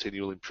of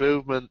continual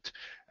improvement,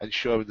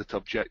 ensuring that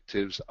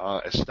objectives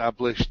are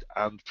established,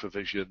 and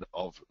provision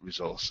of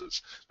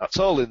resources. That's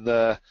all in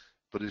there,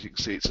 but as you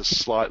can see, it's a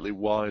slightly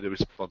wider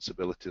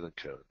responsibility than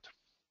current.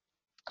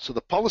 So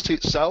the policy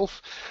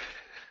itself,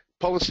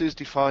 policy is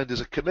defined as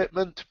a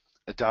commitment,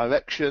 a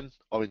direction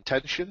or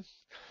intention,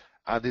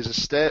 and is a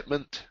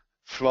statement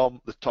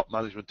from the top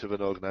management of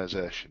an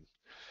organisation.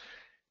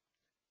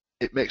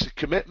 It makes a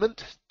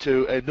commitment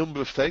to a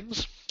number of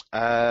things,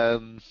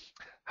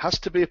 has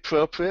to be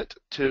appropriate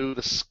to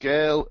the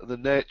scale, the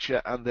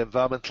nature and the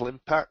environmental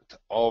impact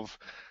of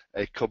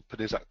a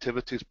company's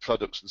activities,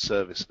 products and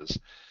services.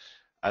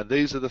 And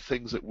these are the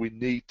things that we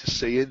need to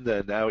see in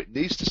there now. It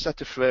needs to set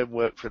a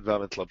framework for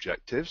environmental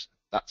objectives.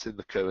 That's in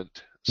the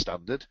current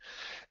standard.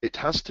 It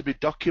has to be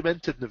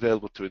documented and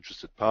available to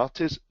interested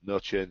parties. No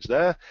change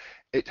there.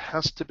 It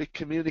has to be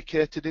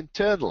communicated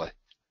internally.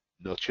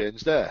 No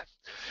change there.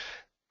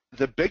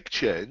 The big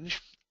change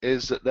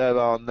is that there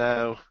are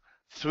now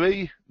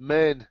 3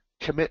 main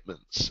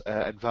commitments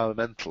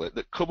environmentally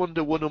that come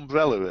under one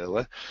umbrella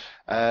really.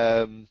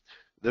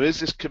 There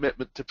is this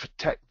commitment to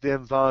protect the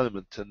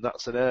environment, and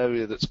that's an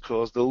area that's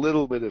caused a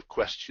little bit of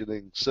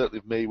questioning, certainly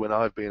of me when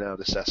I've been out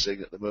assessing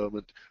at the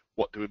moment.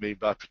 What do we mean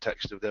by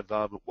protection of the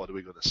environment? What are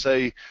we going to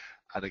see?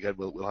 And again,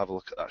 we'll have a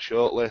look at that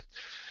shortly.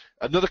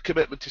 Another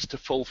commitment is to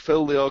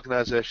fulfil the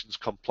organisation's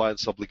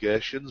compliance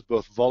obligations,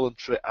 both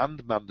voluntary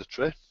and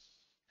mandatory,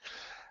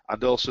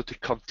 and also to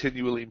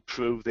continually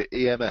improve the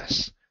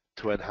EMS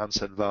to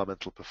enhance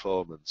environmental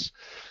performance.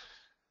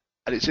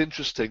 And it's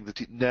interesting that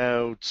it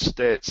now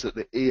states that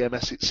the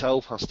EMS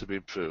itself has to be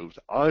improved.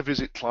 I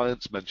visit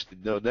clients,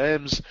 mentioning no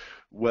names,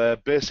 where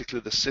basically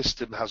the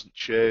system hasn't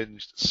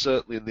changed,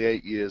 certainly in the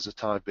 8 years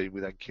that I've been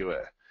with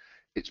NQA.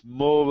 It's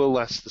more or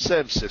less the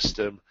same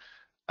system,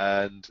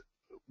 and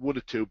one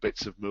or two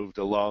bits have moved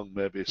along.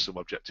 Maybe some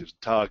objectives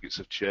and targets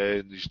have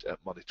changed,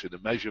 monitoring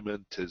and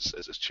measurement has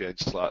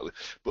changed slightly,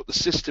 but the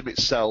system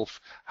itself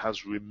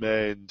has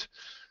remained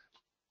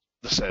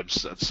the same.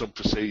 Some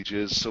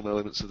procedures, some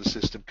elements of the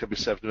system can be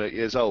 7 or 8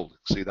 years old.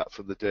 See that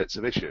from the dates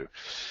of issue.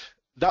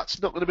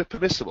 That's not going to be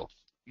permissible.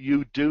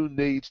 You do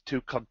need to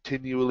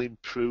continually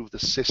improve the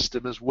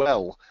system as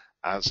well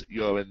as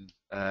your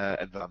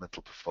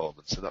environmental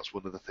performance, and that's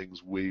one of the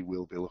things we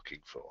will be looking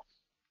for.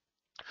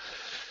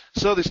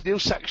 So this new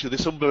section,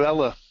 this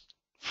umbrella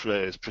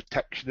phrase,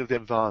 protection of the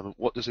environment,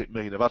 what does it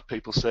mean? I've had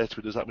people say to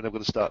me, does that mean I'm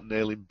going to start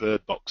nailing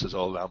bird boxes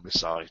all around my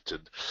site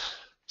and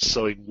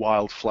sowing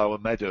wildflower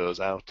meadows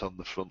out on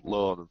the front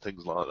lawn and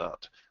things like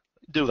that?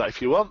 Do that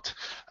if you want.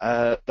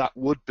 That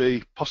would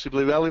be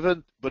possibly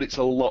relevant, but it's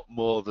a lot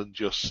more than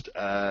just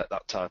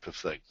that type of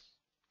thing.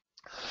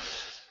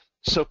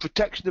 So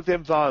protection of the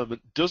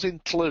environment does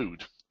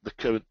include the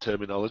current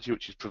terminology,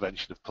 which is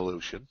prevention of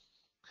pollution,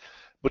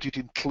 but it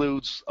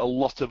includes a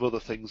lot of other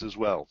things as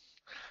well.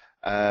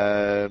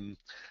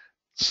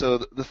 So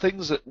the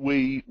things that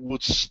we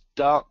would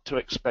start to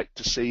expect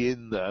to see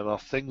in there are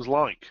things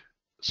like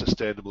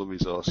sustainable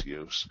resource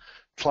use,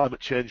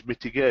 climate change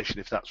mitigation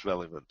if that's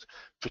relevant,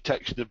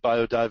 protection of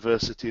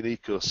biodiversity and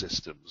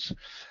ecosystems,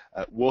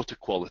 water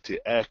quality,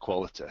 air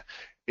quality.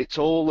 It's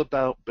all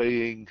about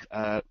being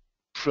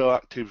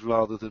proactive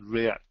rather than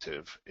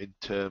reactive in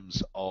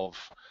terms of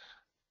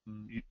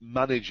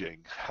managing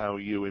how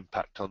you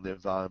impact on the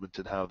environment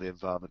and how the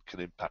environment can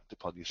impact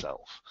upon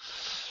yourself.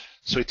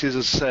 So it is,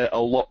 as I say, a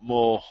lot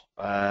more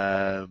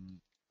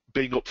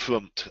being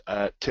upfront,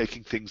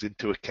 taking things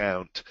into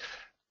account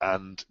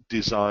and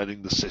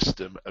designing the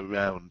system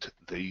around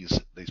these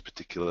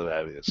particular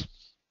areas.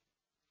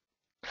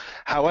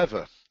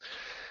 However,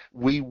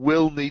 we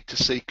will need to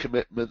see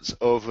commitments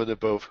over and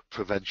above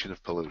prevention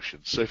of pollution.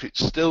 So if it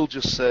still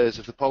just says,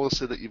 if the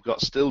policy that you've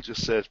got still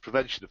just says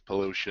prevention of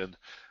pollution,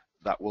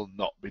 that will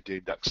not be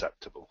deemed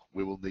acceptable.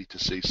 We will need to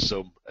see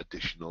some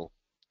additional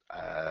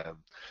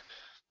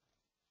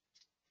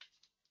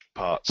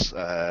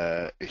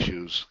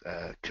issues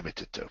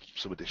committed to,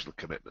 some additional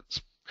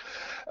commitments.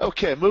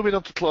 Okay, moving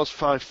on to clause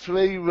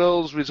 5.3,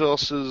 roles,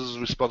 resources,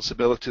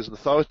 responsibilities and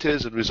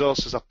authorities, and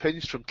resources are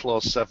pinched from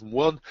clause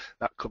 7.1.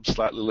 That comes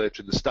slightly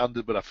later in the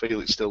standard, but I feel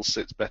it still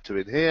sits better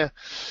in here.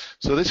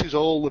 So this is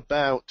all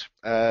about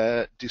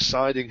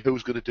deciding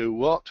who's going to do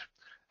what,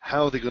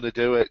 how they're going to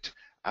do it,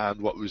 and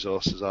what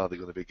resources are they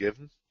going to be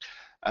given.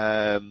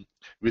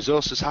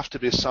 Resources have to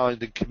be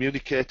assigned and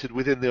communicated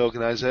within the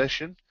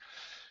organisation.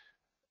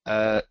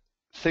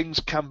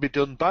 Things can be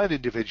done by an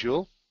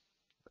individual.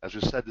 As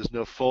we said, there's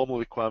no formal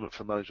requirement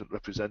for a management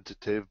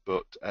representative,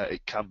 but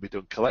it can be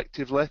done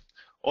collectively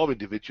or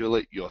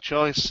individually, your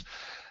choice.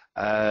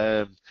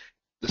 The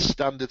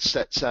standard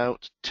sets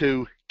out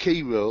 2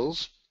 key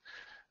roles,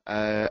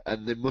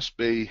 and they must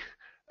be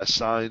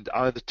assigned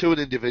either to an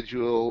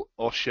individual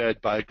or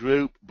shared by a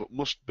group, but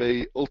must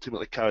be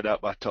ultimately carried out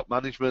by top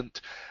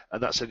management,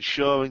 and that's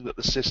ensuring that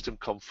the system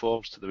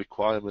conforms to the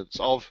requirements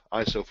of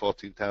ISO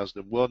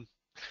 14001,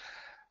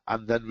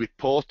 and then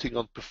reporting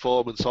on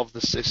performance of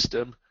the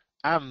system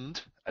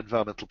and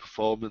environmental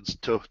performance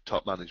to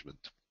top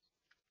management.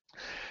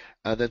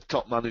 And then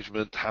top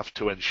management have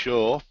to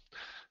ensure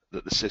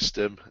that the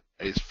system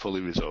is fully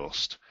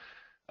resourced.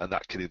 And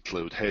that can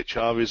include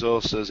HR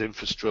resources,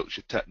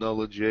 infrastructure,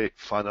 technology,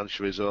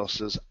 financial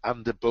resources,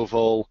 and above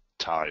all,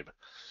 time.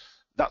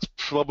 That's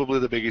probably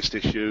the biggest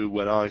issue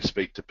when I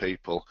speak to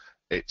people.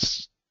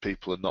 It's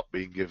people are not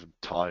being given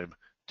time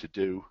to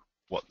do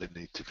what they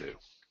need to do.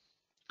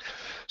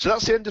 So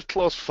that's the end of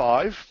clause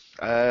 5.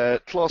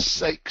 Clause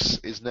 6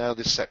 is now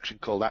this section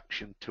called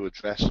action to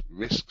address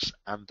risks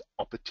and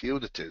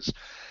opportunities.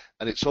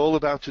 And it's all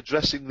about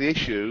addressing the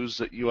issues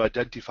that you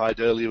identified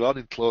earlier on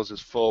in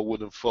clauses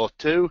 4.1 and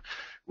 4.2,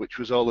 which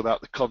was all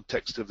about the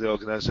context of the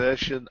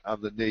organisation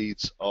and the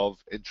needs of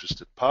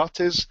interested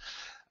parties.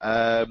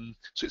 So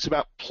it's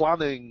about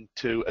planning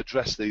to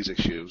address these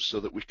issues so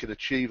that we can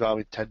achieve our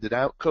intended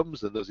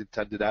outcomes, and those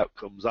intended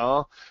outcomes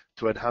are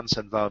to enhance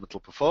environmental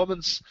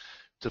performance,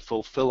 to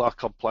fulfil our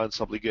compliance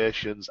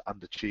obligations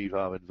and achieve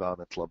our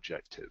environmental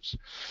objectives.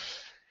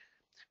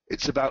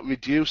 It's about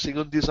reducing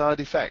undesired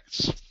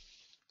effects.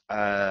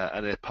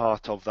 And a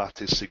part of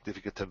that is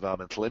significant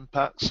environmental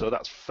impact. So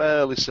that's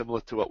fairly similar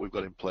to what we've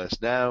got in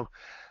place now,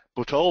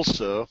 but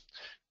also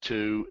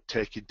to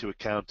take into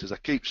account, as I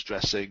keep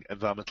stressing,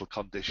 environmental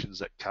conditions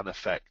that can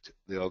affect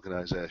the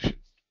organisation.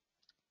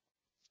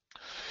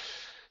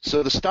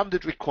 So the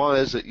standard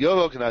requires that your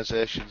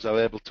organisations are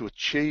able to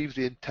achieve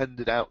the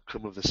intended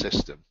outcome of the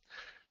system,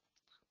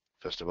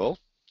 first of all,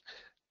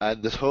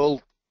 and the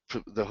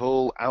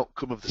whole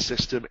outcome of the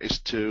system is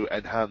to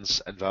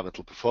enhance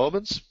environmental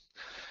performance.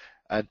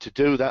 And to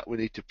do that, we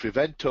need to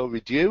prevent or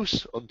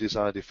reduce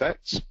undesired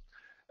effects,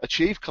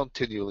 achieve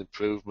continual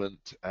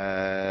improvement,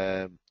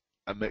 and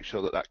make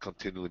sure that that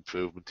continual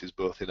improvement is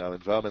both in our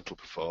environmental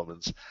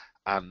performance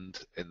and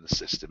in the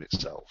system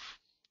itself.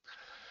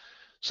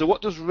 So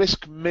what does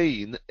risk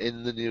mean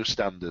in the new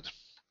standard?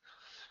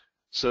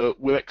 So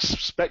we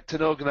expect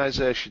an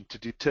organisation to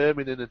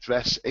determine and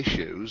address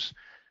issues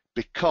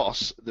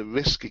because the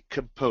risk it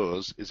can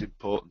pose is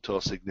important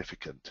or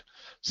significant.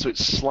 So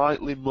it's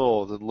slightly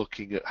more than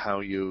looking at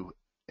how you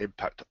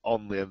impact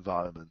on the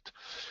environment.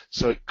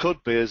 So it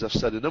could be, as I've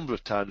said a number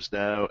of times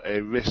now, a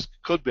risk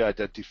could be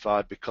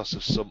identified because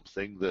of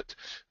something that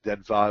the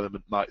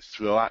environment might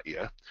throw at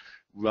you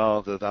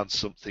rather than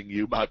something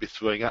you might be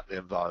throwing at the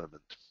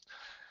environment.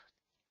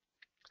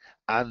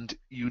 And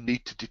you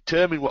need to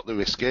determine what the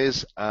risk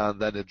is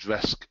and then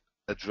address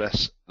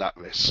that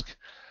risk.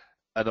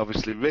 And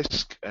obviously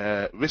risk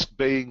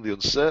being the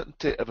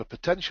uncertainty of a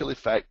potential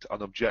effect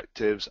on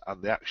objectives,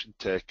 and the action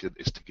taken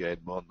is to gain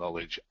more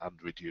knowledge and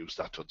reduce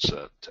that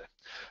uncertainty.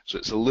 So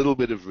it's a little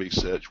bit of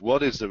research.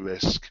 What is the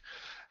risk?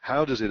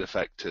 How does it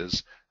affect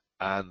us?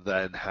 And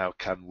then how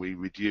can we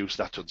reduce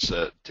that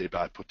uncertainty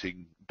by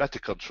putting better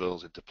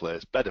controls into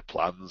place, better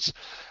plans,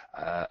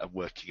 and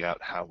working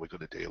out how we're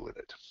going to deal with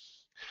it.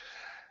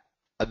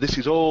 And this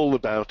is all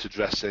about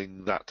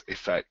addressing that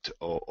effect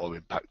or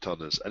impact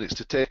on us. And it's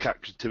to take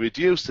action to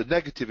reduce the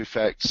negative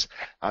effects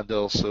and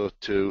also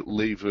to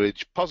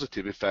leverage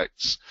positive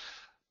effects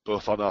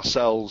both on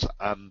ourselves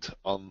and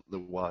on the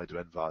wider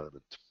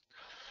environment.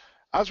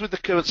 As with the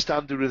current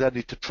standard, we then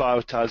need to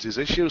prioritise these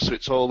issues. So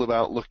it's all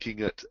about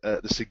looking at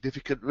the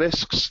significant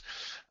risks.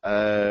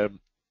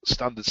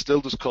 Standard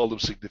still does call them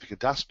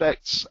significant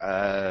aspects.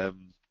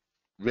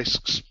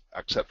 Risks,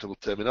 acceptable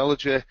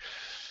terminology.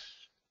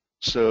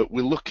 So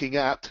we're looking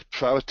at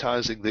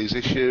prioritising these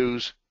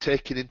issues,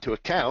 taking into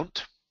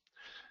account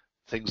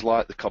things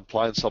like the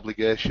compliance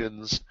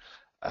obligations.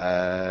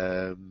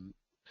 We're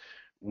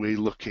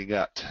looking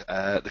at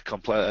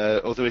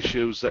other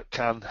issues that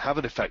can have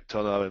an effect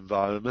on our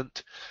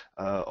environment,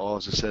 or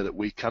as I say, that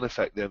we can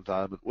affect the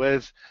environment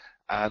with.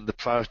 And the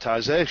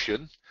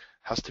prioritisation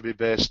has to be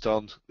based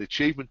on the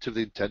achievement of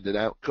the intended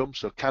outcome.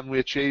 So can we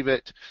achieve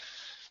it?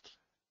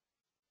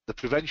 The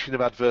prevention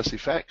of adverse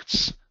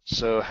effects.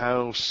 So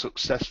how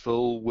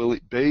successful will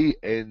it be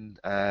in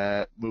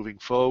moving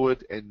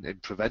forward in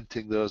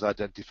preventing those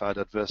identified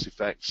adverse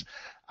effects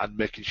and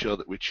making sure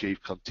that we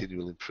achieve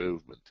continual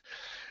improvement?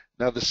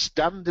 Now, the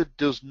standard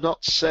does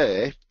not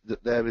say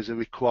that there is a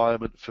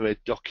requirement for a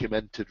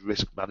documented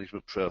risk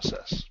management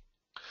process.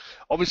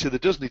 Obviously, there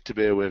does need to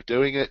be a way of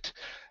doing it,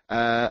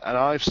 and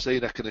I've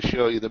seen, I can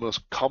assure you, the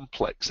most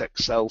complex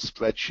Excel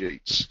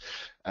spreadsheets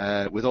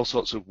with all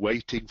sorts of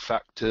weighting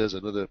factors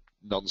and other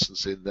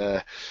nonsense in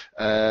there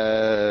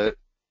that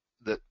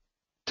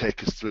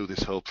take us through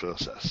this whole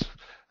process.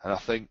 And I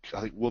think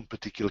one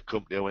particular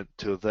company I went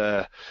to,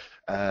 their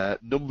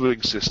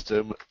numbering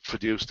system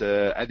produced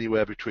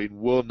anywhere between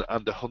 1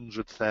 and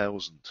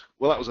 100,000.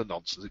 Well, that was a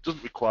nonsense. It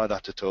doesn't require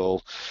that at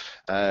all.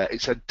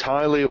 It's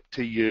entirely up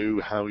to you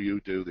how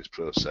you do this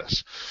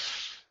process.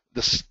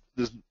 I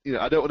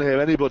don't want to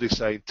hear anybody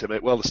saying to me,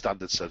 well, the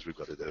standard says we've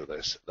got to do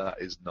this. That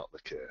is not the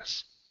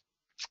case.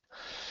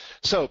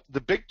 So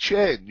the big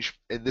change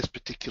in this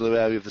particular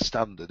area of the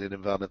standard in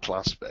environmental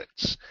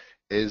aspects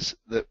is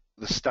that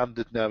the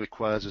standard now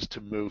requires us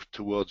to move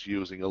towards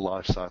using a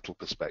life cycle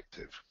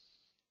perspective.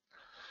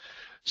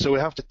 So we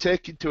have to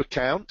take into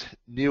account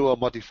new or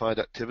modified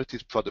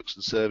activities, products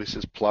and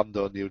services, planned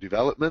or new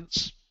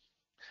developments.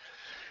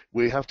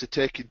 We have to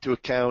take into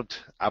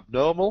account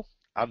abnormal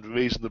and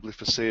reasonably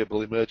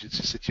foreseeable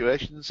emergency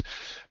situations.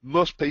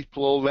 Most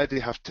people already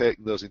have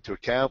taken those into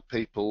account.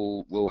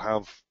 People will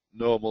have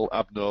normal,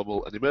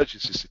 abnormal and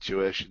emergency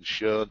situations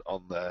shown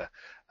on their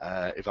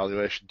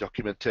evaluation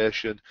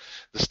documentation.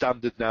 The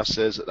standard now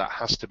says that that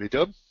has to be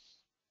done.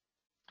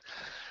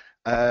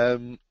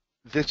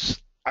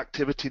 This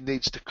activity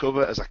needs to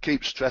cover, as I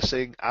keep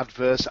stressing,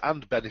 adverse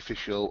and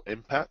beneficial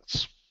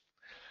impacts.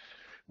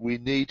 We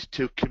need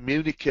to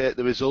communicate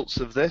the results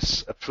of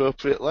this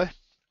appropriately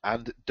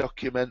and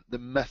document the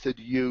method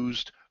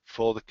used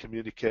for the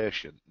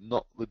communication,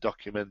 not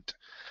documenting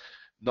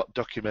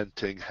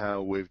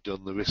how we've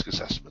done the risk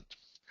assessment.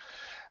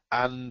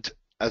 And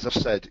as I've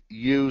said,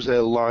 use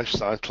a life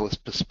cycle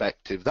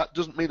perspective. That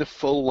doesn't mean a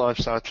full life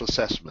cycle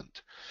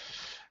assessment.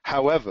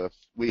 However,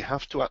 we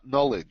have to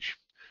acknowledge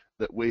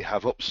that we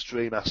have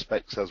upstream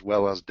aspects as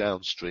well as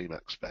downstream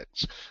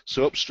aspects.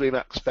 So upstream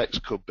aspects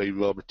could be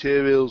raw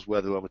materials, where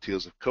the raw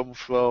materials have come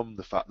from,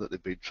 the fact that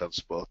they've been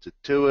transported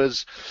to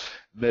us,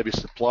 maybe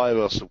supplier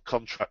or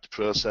subcontract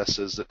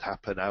processes that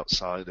happen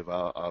outside of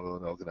our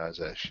own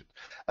organisation,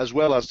 as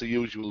well as the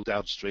usual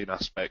downstream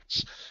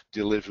aspects,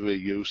 delivery,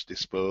 use,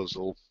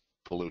 disposal,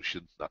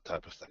 pollution, that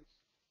type of thing.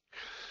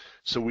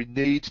 So we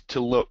need to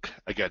look,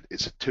 again,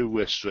 it's a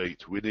two-way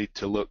street. We need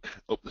to look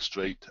up the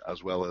street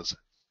as well as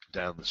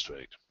down the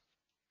street.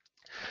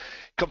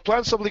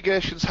 Compliance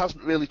obligations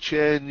hasn't really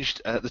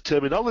changed. The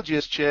terminology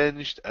has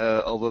changed,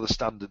 although the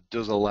standard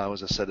does allow,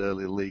 as I said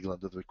earlier, legal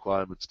and other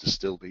requirements to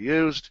still be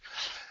used.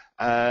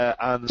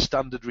 And the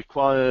standard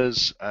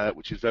requires,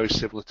 which is very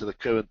similar to the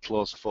current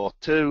clause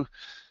 4.2,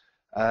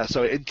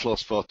 in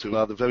clause 4.2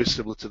 rather, very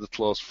similar to the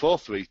clause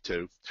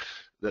 4.3.2,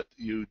 that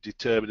you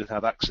determine and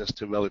have access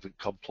to relevant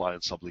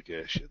compliance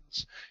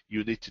obligations.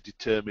 You need to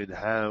determine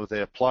how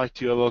they apply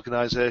to your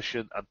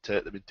organisation and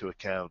take them into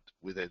account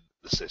within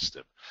the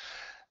system.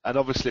 And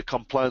obviously a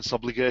compliance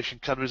obligation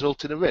can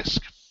result in a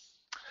risk.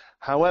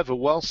 However,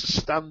 whilst the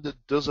standard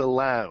does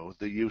allow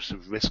the use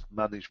of risk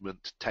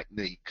management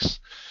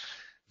techniques,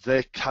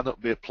 they cannot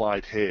be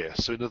applied here.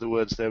 So in other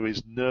words,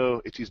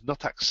 it is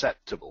not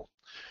acceptable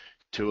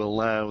to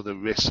allow the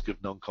risk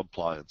of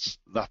non-compliance.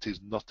 That is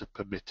not a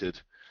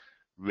permitted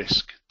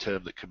risk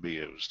term that can be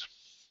used.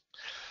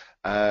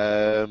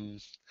 However,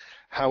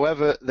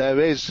 there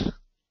is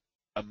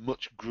a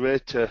much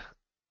greater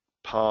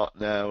part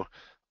now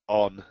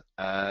on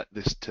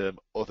this term,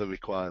 other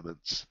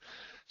requirements.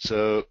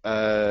 So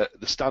the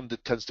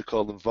standard tends to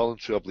call them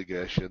voluntary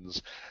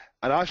obligations,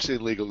 and I've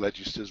seen legal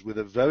registers with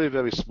a very,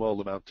 very small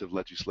amount of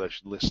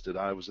legislation listed.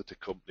 I was at a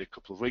company a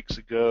couple of weeks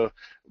ago,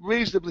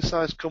 reasonably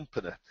sized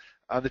company,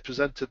 and they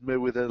presented me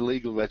with a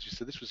legal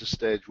register. This was a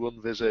stage 1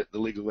 visit. The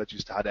legal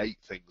register had 8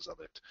 things on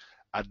it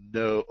and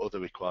no other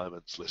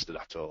requirements listed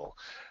at all,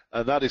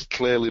 and that is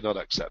clearly not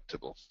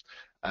acceptable.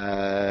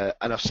 And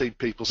I've seen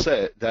people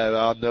say there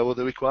are no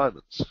other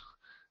requirements.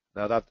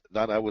 Now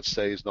that I would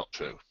say is not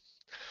true.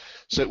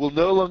 So it will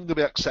no longer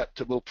be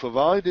acceptable,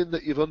 providing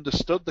that you've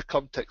understood the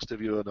context of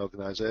your own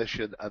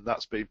organisation and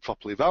that's been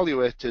properly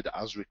evaluated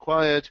as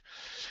required.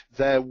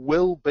 There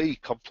will be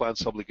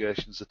compliance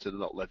obligations that are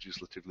not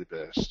legislatively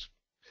based.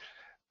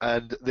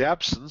 And the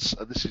absence,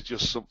 and this is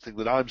just something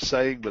that I'm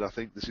saying, but I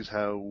think this is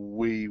how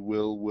we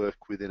will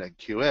work within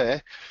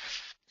NQA,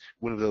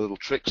 one of the little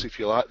tricks, if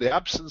you like, the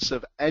absence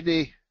of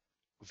any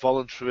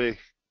voluntary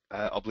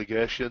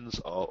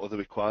obligations or other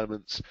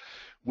requirements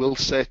will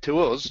say to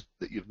us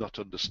that you've not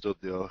understood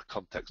the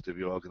context of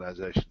your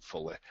organisation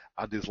fully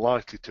and is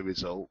likely to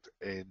result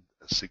in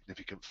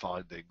significant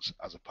findings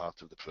as a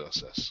part of the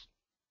process.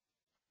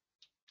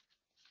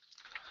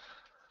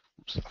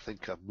 Oops, I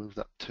think I've moved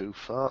that too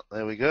far.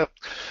 There we go.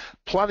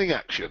 Planning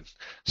action.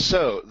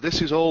 So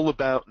this is all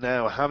about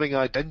now having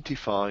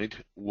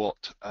identified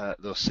what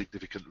those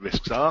significant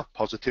risks are,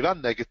 positive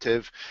and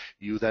negative.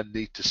 You then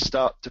need to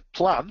start to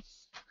plan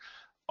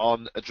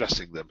on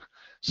addressing them.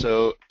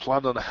 So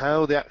plan on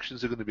how the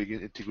actions are going to be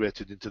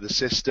integrated into the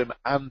system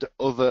and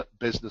other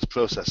business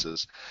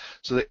processes.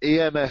 So the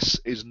EMS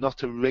is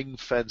not a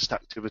ring-fenced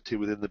activity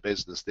within the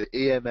business. The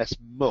EMS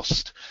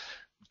must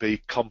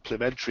be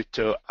complementary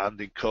to and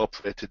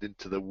incorporated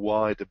into the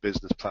wider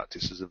business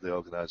practices of the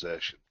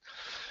organisation.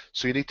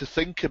 So you need to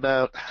think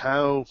about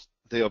how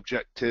the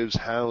objectives,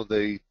 how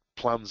the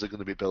plans are going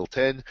to be built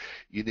in.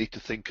 You need to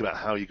think about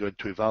how you're going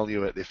to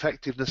evaluate the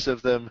effectiveness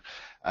of them,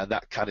 and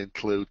that can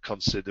include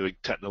considering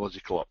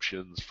technological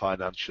options,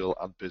 financial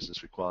and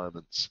business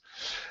requirements.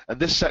 And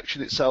this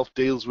section itself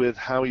deals with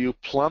how you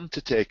plan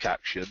to take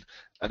action,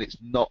 and it's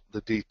not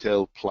the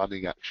detailed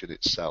planning action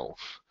itself.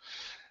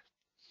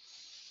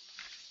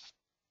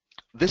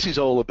 This is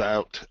all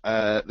about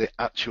the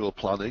actual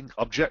planning,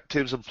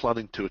 objectives and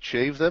planning to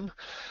achieve them.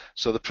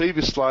 So the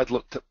previous slide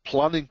looked at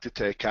planning to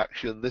take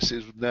action. This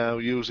is now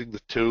using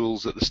the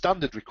tools that the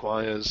standard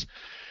requires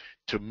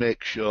to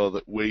make sure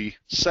that we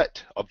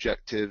set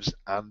objectives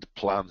and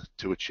plan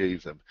to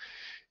achieve them.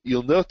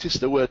 You'll notice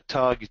the word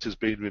target has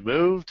been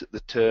removed.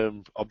 The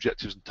term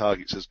objectives and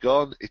targets has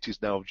gone. It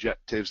is now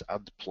objectives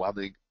and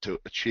planning to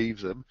achieve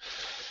them.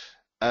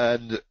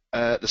 And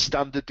the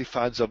standard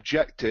defines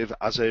objective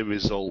as a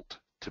result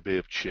to be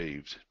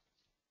achieved.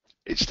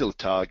 It's still a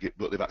target,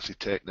 but they've actually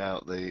taken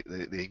out the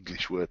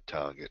English word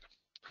target.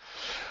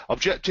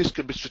 Objectives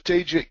can be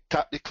strategic,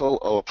 tactical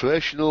or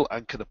operational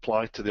and can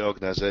apply to the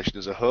organisation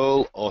as a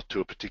whole or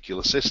to a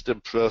particular system,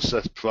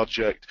 process,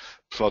 project,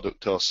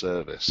 product or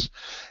service.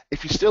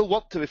 If you still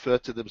want to refer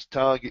to them as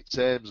targets,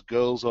 aims,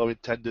 goals or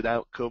intended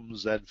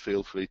outcomes, then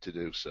feel free to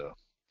do so.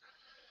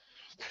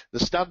 The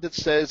standard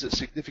says that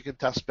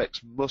significant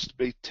aspects must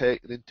be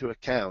taken into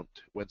account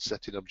when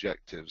setting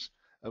objectives.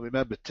 And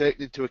remember,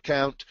 taken into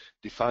account,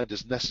 defined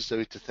as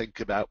necessary to think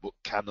about but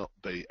cannot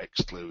be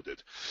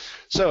excluded.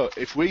 So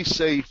if we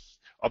see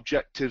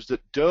objectives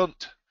that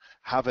don't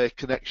have a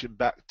connection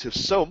back to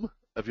some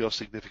of your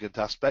significant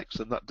aspects,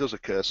 and that does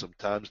occur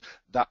sometimes,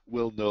 that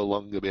will no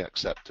longer be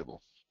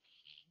acceptable.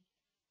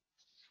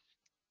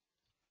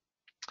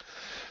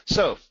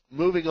 So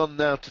moving on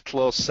now to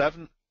clause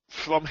 7.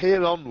 From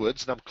here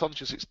onwards, and I'm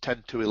conscious it's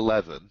 10 to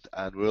 11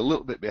 and we're a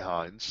little bit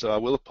behind, so I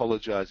will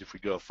apologise if we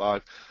go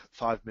five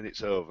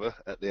minutes over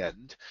at the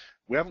end.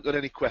 We haven't got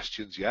any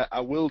questions yet.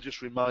 I will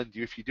just remind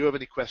you, if you do have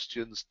any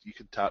questions, you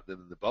can type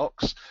them in the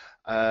box.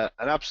 An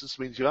absence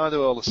means you're either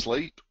all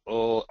asleep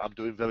or I'm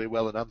doing very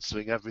well and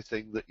answering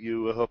everything that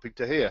you were hoping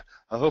to hear.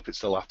 I hope it's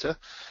the latter.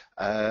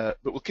 But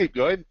we'll keep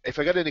going. If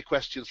I get any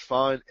questions,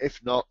 fine.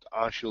 If not,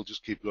 I shall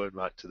just keep going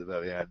right to the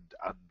very end.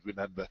 And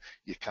remember,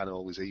 you can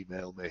always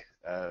email me,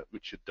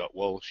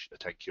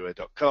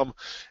 richard.walsh@nqa.com,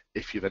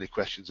 if you have any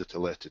questions at a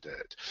later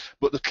date.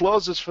 But the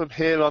clauses from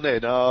here on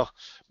in are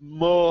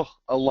more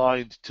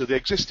aligned to the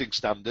existing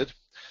standard,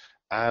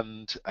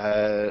 and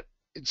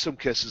in some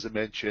cases the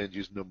main change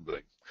is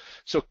numbering.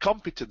 So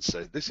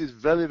competency, this is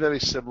very, very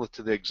similar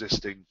to the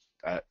existing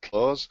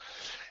clause.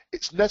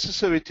 It's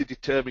necessary to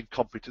determine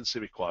competency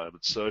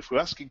requirements. So if we're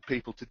asking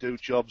people to do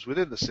jobs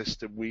within the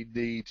system, we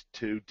need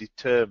to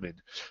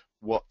determine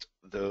what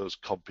those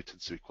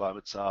competency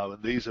requirements are,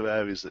 and these are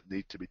areas that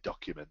need to be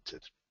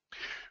documented.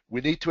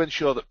 We need to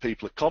ensure that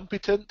people are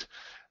competent,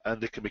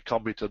 and they can be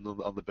competent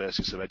on the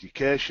basis of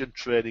education,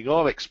 training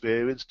or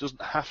experience. It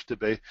doesn't have to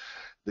be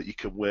that you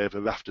can wave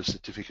a raft of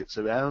certificates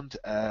around.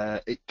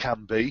 It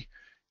can be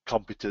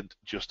competent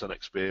just on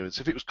experience.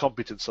 If it was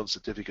competence on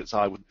certificates,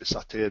 I wouldn't be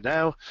sat here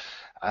now.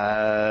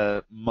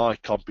 My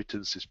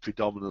competence is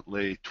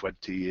predominantly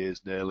 20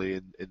 years nearly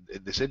in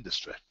this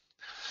industry.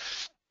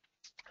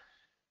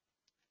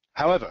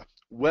 However,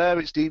 where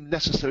it's deemed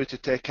necessary to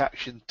take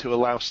action to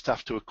allow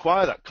staff to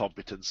acquire that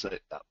competency,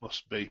 that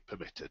must be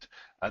permitted,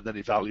 and then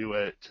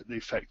evaluate the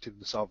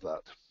effectiveness of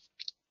that.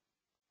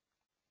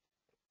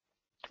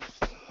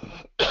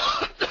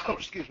 Oh,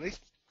 excuse me.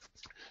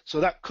 So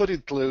that could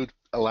include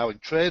allowing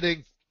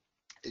training,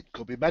 it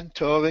could be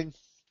mentoring,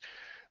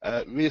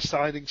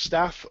 reassigning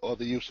staff, or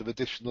the use of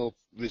additional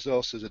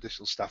resources,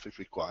 additional staff if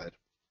required.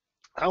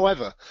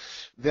 However,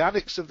 the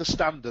annex of the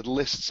standard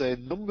lists a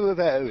number of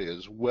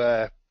areas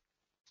where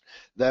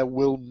there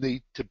will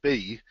need to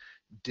be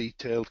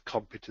detailed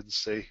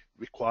competency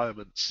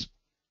requirements.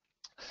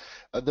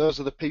 And those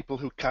are the people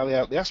who carry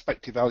out the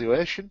aspect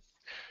evaluation,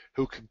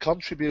 who can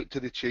contribute to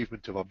the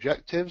achievement of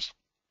objectives,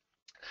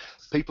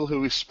 people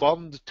who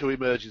respond to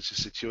emergency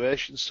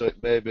situations. So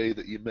it may be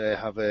that you may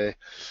have a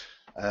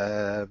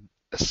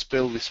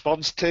spill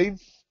response team,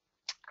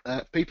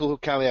 people who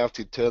carry out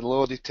internal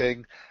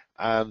auditing,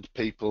 and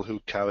people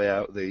who carry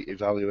out the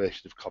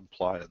evaluation of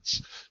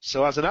compliance.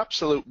 So as an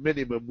absolute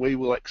minimum, we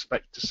will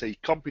expect to see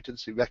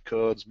competency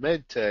records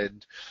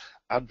maintained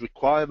and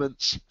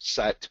requirements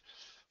set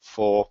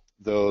for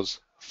those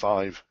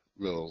 5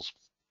 roles.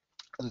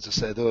 And as I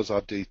say, those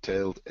are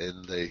detailed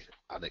in the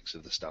annex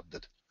of the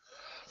standard.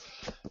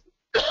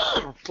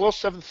 Clause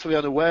 7.3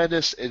 on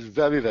awareness is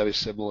very, very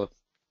similar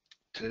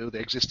to the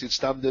existing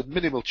standard.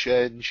 Minimal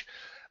change.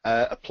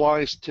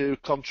 Applies to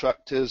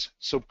contractors,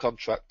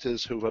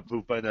 subcontractors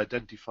who've been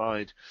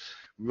identified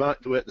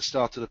right the way at the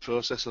start of the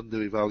process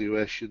under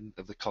evaluation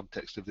of the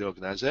context of the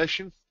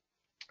organisation.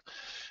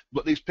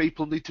 But these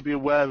people need to be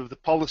aware of the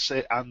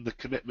policy and the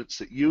commitments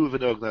that you as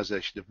an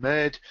organisation have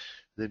made.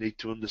 They need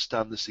to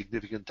understand the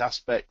significant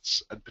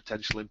aspects and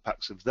potential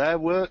impacts of their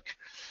work,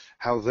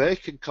 how they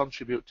can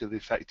contribute to the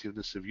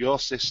effectiveness of your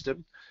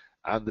system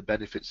and the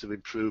benefits of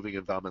improving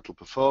environmental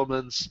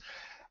performance,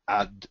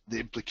 and the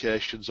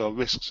implications or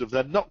risks of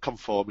them not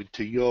conforming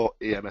to your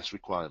EMS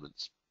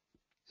requirements.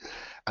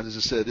 And as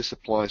I say, this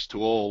applies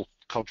to all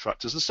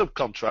contractors and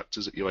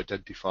subcontractors that you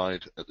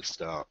identified at the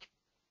start.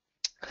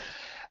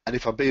 And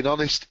if I'm being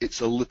honest,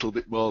 it's a little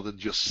bit more than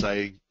just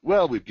saying,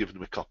 well, we've given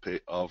them a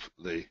copy of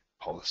the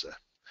policy.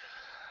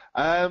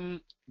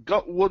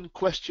 Got one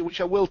question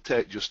which I will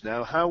take just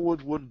now. How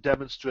would one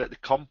demonstrate the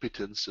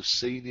competence of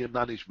senior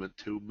management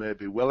who may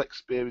be well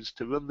experienced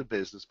to run the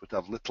business but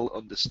have little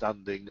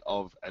understanding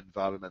of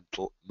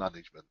environmental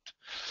management?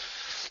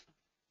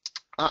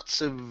 That's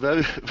a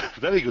very,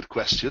 very good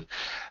question.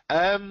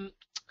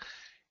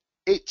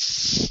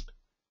 It's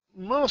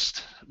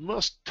most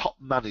top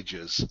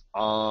managers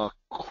are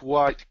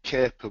quite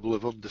capable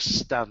of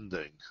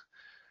understanding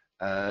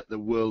the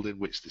world in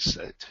which they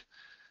sit.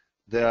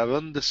 They are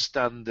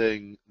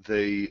understanding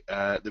the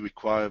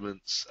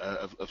requirements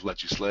of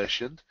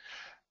legislation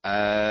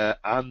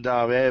and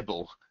are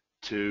able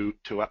to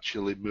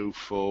actually move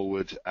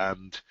forward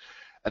and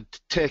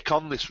take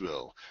on this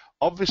role.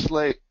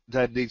 Obviously,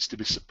 there needs to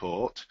be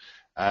support,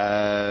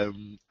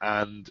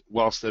 and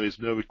whilst there is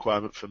no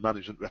requirement for a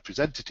management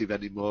representative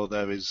anymore,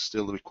 there is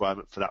still the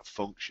requirement for that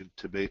function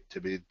to be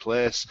in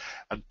place,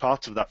 and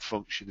part of that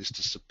function is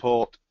to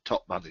support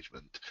top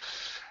management.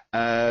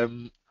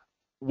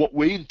 What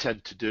we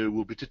intend to do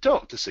will be to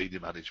talk to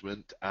senior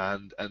management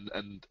and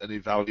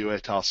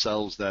evaluate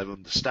ourselves their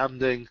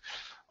understanding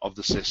of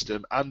the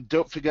system. And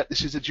don't forget,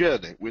 this is a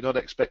journey. We're not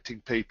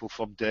expecting people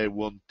from day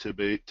one to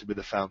be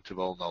the fount of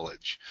all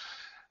knowledge.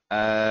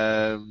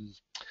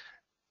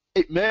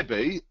 It may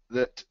be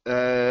that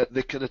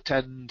they can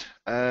attend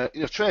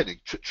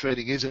training.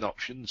 Training is an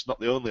option. It's not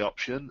the only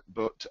option,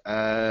 but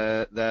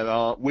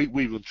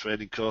we run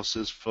training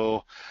courses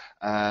for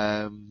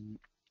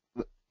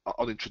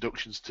on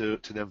introductions to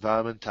the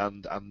environment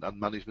and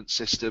management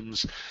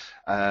systems.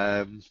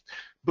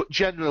 But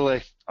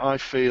generally, I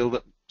feel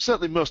that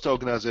certainly most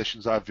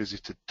organisations I've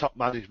visited, top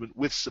management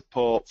with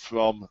support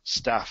from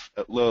staff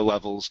at lower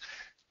levels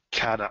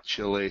can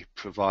actually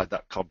provide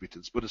that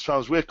competence. But as far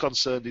as we're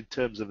concerned, in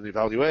terms of an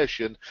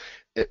evaluation,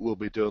 it will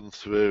be done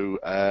through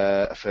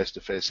a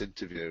face-to-face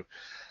interview.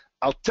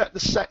 I'll take the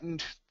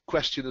second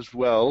question as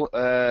well,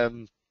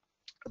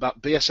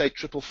 about BS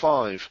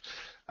 8555.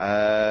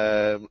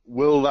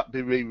 Will that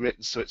be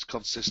rewritten so it's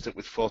consistent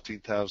with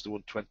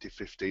 14,001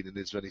 2015, and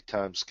is there any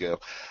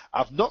timescale?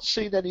 I've not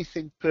seen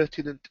anything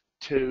pertinent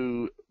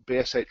to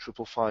BS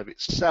 8555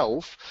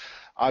 itself.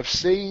 I've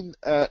seen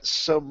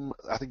some,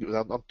 I think it was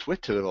on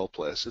Twitter of all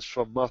places,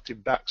 from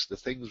Martin Baxter,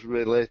 things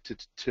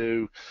related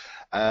to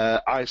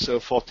ISO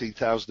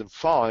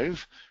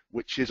 14005,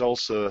 which is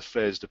also a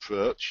phased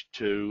approach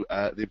to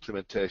the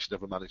implementation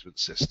of a management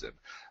system.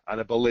 And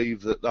I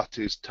believe that that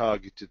is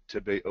targeted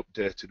to be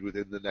updated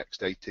within the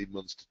next 18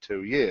 months to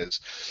 2 years.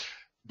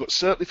 But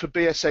certainly for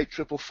BS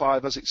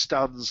 8555 as it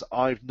stands,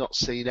 I've not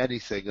seen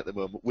anything at the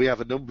moment. We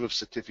have a number of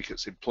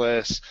certificates in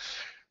place.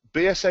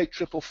 BS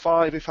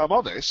 8555, if I'm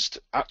honest,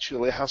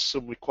 actually has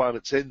some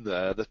requirements in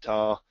there that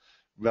are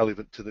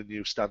relevant to the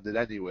new standard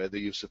anyway. The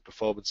use of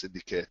performance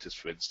indicators,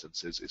 for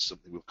instance, is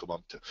something we'll come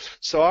on to.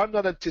 So I'm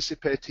not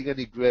anticipating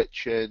any great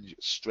change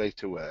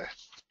straight away.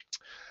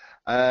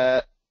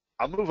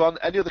 I'll move on.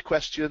 Any other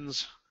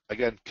questions?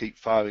 Again, keep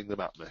firing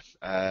them at me.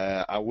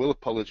 I will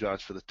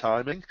apologise for the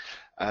timing,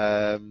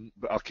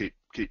 but I'll keep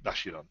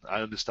bashing on.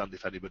 I understand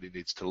if anybody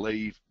needs to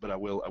leave, but I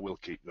will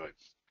keep going.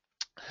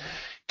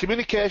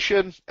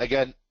 Communication,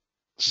 again,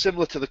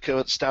 similar to the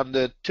current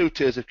standard, 2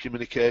 tiers of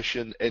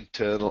communication,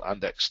 internal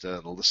and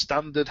external. The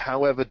standard,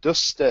 however, does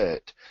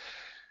state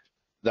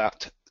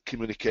that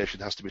communication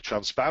has to be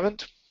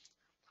transparent,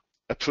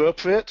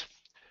 appropriate,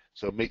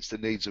 so it meets the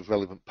needs of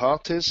relevant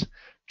parties,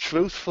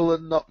 truthful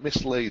and not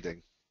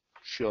misleading.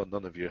 Sure,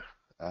 none of you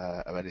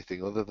are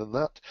anything other than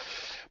that.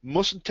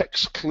 Mustn't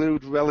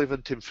exclude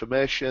relevant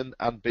information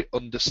and be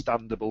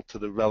understandable to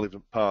the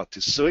relevant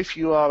parties. So if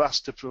you are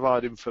asked to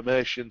provide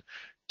information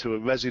to a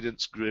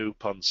residents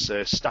group on,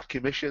 say, stack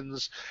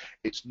emissions,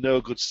 it's no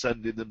good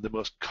sending them the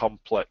most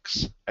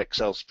complex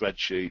Excel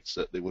spreadsheets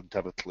that they wouldn't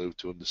have a clue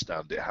to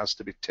understand. It has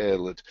to be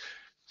tailored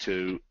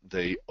to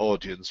the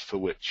audience for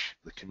which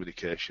the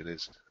communication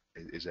is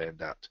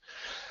aimed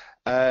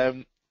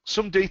at.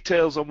 Some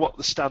details on what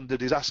the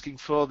standard is asking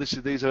for.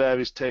 These are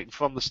areas taken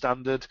from the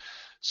standard.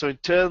 So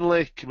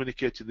internally,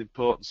 communicating the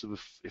importance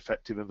of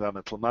effective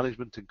environmental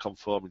management and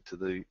conforming to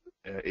the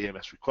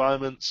EMS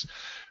requirements,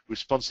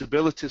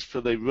 responsibilities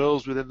for the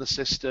roles within the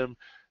system,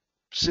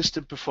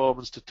 system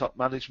performance to top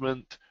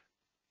management,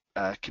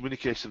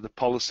 communication of the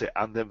policy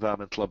and the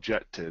environmental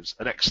objectives.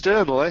 And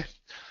externally,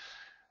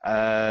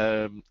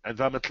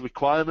 environmental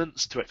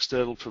requirements to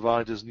external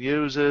providers and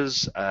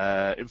users,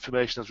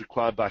 information as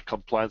required by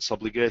compliance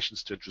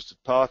obligations to interested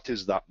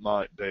parties. That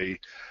might be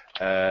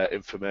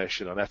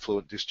information on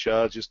effluent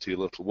discharges to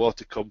your local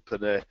water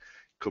company,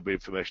 could be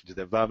information to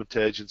the Environment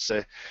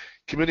Agency,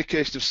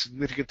 communication of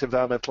significant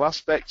environmental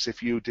aspects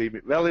if you deem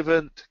it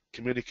relevant,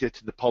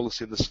 communicating the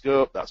policy and the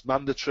scope, that's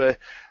mandatory,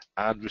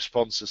 and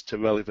responses to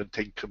relevant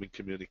incoming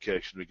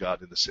communication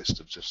regarding the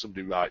system. So if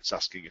somebody writes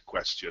asking a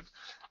question,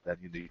 then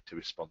you need to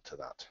respond to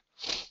that.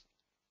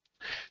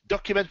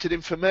 Documented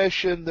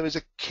information, there is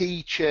a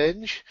key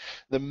change.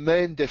 The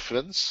main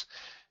difference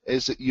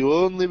is that you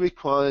only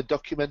require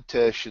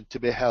documentation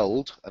to be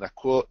held, and I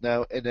quote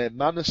now, in a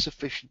manner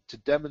sufficient to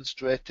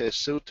demonstrate a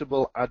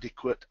suitable,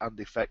 adequate and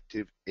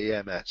effective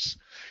EMS.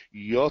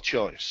 Your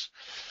choice.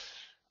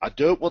 I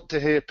don't want to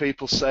hear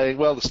people saying,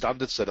 well, the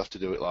standard said I have to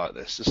do it like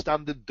this. The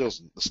standard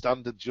doesn't. The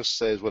standard just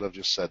says what I've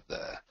just said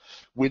there.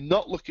 We're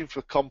not looking for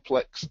a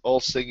complex,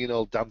 all singing,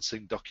 all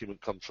dancing document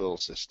control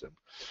system.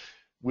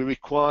 We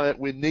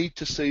need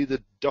to see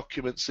the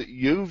documents that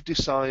you've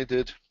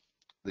decided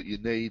that you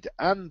need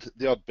and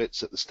the odd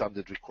bits that the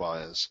standard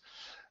requires.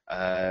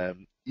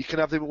 You can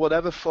have them in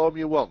whatever form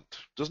you want.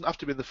 It doesn't have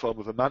to be in the form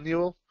of a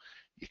manual.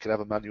 You can have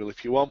a manual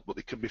if you want, but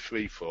they can be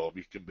free form.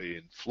 You can be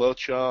in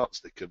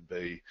flowcharts, they can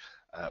be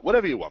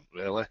whatever you want,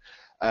 really.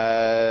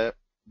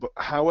 But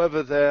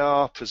however they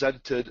are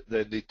presented,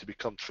 they need to be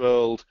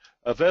controlled,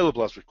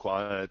 available as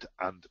required,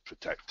 and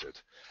protected.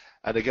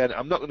 And again,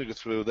 I'm not going to go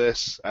through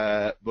this,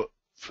 but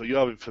for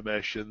your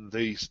information,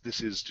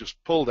 this is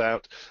just pulled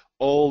out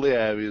all the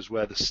areas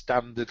where the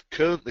standard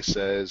currently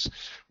says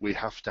we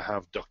have to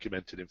have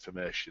documented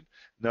information.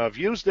 Now, I've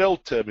used the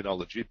old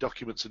terminology,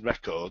 documents and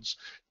records,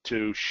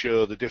 to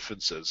show the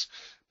differences,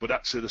 but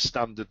actually the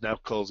standard now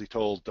calls it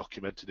all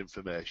documented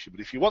information.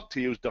 But if you want to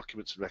use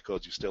documents and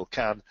records, you still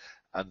can,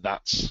 and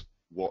that's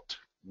what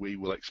we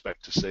will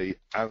expect to see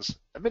as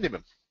a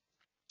minimum.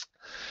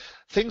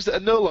 Things that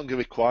are no longer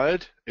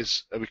required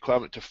is a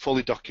requirement to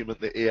fully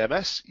document the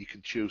EMS. You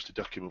can choose to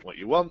document what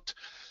you want.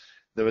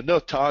 There are no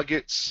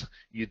targets.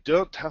 You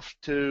don't have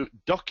to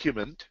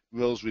document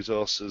roles,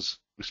 resources,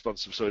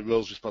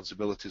 roles,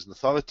 responsibilities and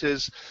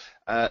authorities.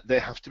 They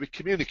have to be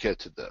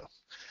communicated though.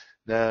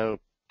 Now,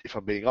 if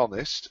I'm being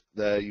honest,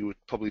 there you would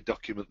probably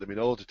document them in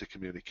order to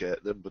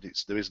communicate them, but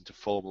there isn't a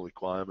formal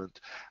requirement,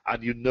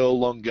 and you no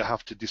longer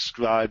have to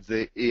describe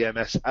the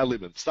EMS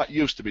elements. That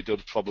used to be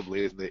done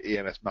probably in the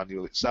EMS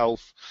manual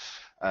itself,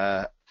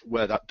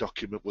 where that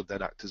document would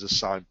then act as a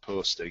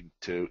signposting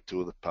to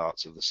other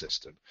parts of the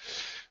system.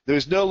 There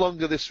is no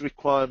longer this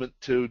requirement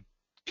to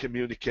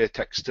communicate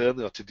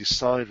externally, or to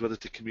decide whether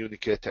to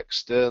communicate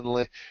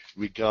externally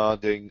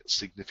regarding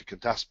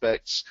significant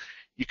aspects.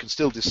 You can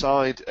still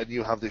decide, and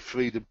you have the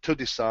freedom to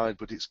decide,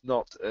 but it's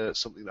not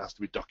something that has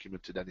to be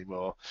documented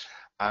anymore.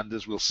 And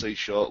as we'll see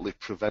shortly,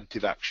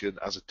 preventive action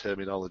as a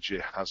terminology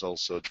has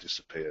also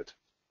disappeared.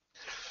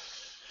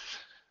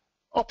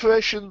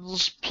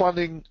 Operations,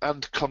 planning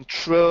and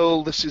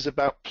control. This is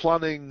about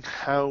planning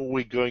how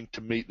we're going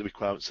to meet the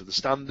requirements of the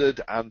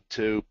standard, and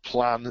to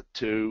plan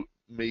to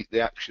meet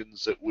the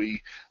actions that we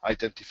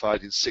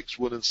identified in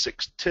 6.1 and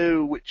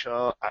 6.2, which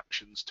are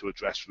actions to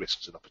address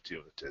risks and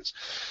opportunities.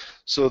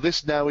 So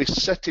this now is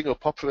setting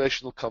up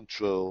operational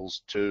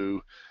controls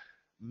to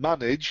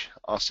manage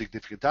our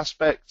significant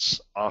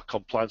aspects, our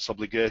compliance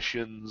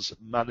obligations,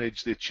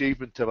 manage the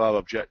achievement of our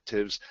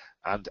objectives,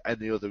 and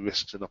any other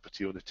risks and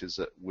opportunities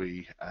that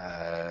we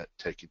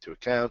take into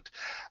account,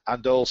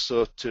 and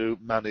also to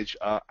manage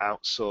our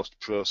outsourced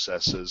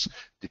processes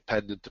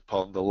dependent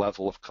upon the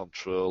level of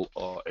control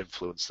or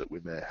influence that we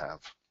may have.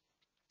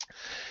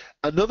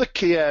 Another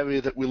key area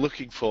that we're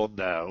looking for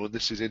now, and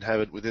this is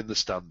inherent within the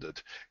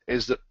standard,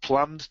 is that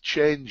planned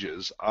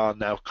changes are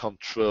now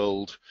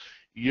controlled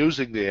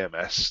using the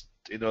EMS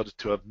in order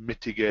to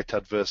mitigate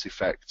adverse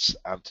effects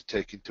and to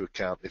take into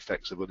account the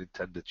effects of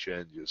unintended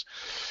changes.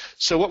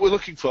 So what we're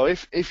looking for,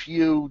 if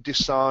you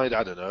decide,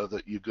 I don't know,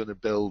 that you're going to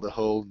build a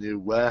whole new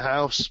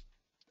warehouse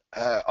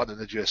on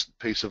an adjacent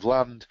piece of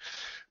land,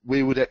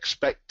 we would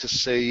expect to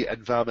see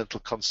environmental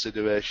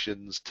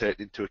considerations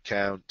taken into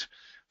account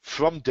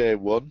from day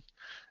one,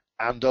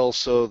 and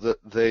also that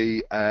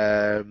the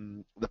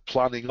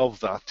planning of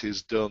that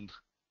is done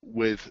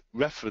with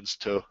reference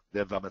to the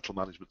environmental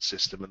management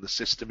system, and the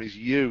system is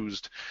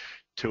used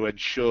to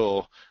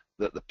ensure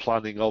that the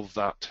planning of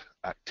that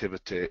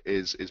activity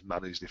is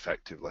managed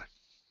effectively.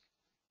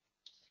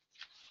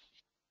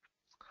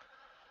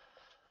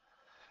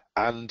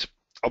 And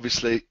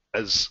obviously,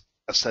 as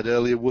I said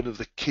earlier, one of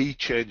the key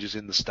changes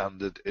in the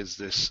standard is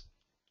this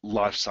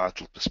life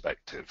cycle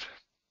perspective.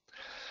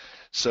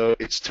 So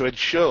it's to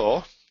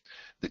ensure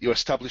that you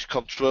establish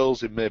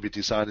controls in maybe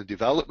design and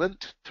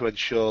development to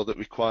ensure that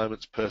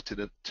requirements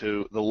pertinent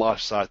to the life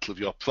cycle of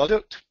your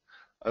product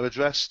are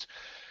addressed,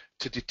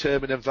 to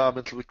determine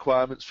environmental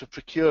requirements for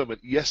procurement.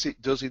 Yes,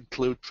 it does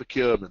include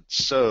procurement.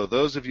 So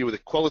those of you with a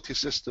quality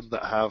system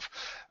that have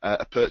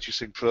a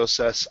purchasing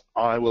process,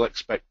 I will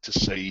expect to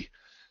see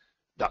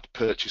that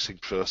purchasing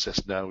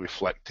process now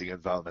reflecting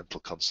environmental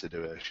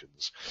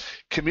considerations.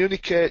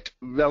 Communicate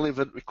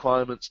relevant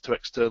requirements to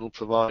external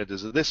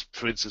providers. And this,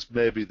 for instance,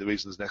 may be the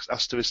reason there's next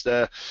asterisk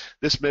there.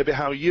 This may be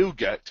how you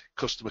get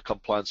customer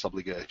compliance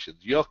obligations.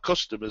 Your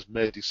customers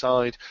may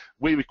decide,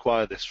 we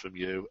require this from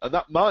you, and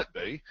that might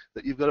be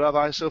that you've got to have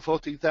ISO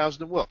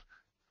 14001.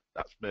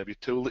 That's maybe a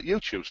tool that you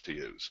choose to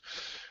use.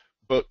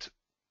 But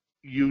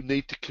you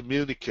need to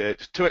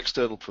communicate to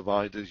external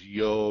providers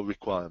your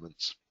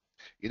requirements.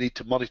 You need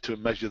to monitor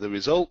and measure the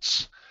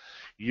results,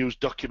 use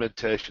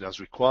documentation as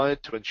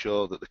required to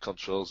ensure that the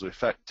controls are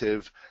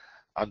effective,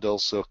 and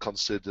also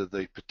consider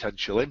the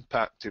potential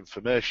impact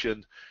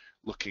information,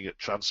 looking at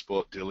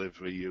transport,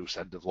 delivery, use,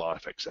 end of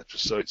life, etc.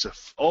 So it's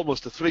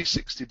almost a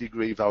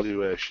 360-degree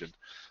evaluation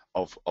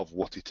of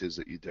what it is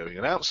that you're doing.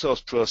 And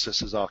outsourced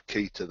processes are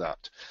key to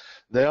that.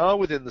 They are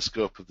within the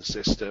scope of the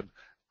system,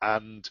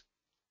 and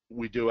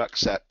we do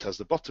accept, as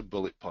the bottom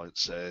bullet point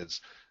says,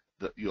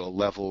 that your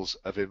levels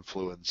of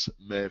influence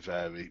may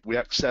vary. We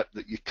accept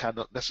that you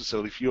cannot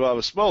necessarily, if you are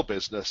a small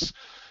business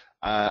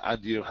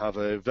and you have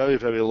a very,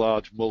 very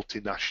large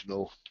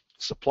multinational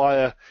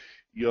supplier,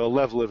 your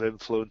level of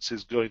influence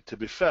is going to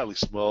be fairly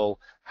small.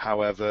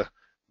 However,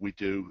 we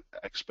do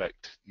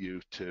expect you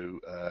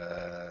to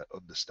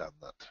understand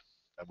that,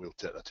 and we'll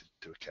take that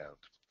into account.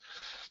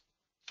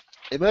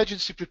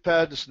 Emergency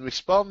preparedness and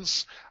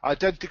response,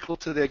 identical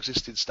to the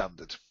existing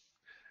standard.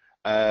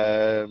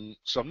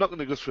 So I'm not going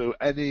to go through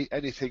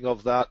anything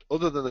of that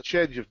other than the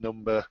change of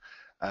number.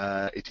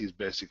 It is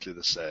basically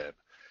the same.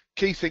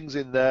 Key things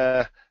in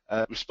there: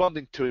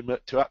 responding to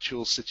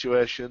actual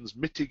situations,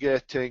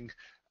 mitigating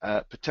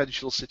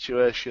potential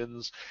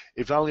situations,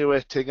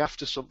 evaluating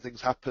after something's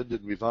happened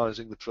and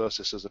revising the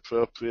process as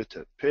appropriate,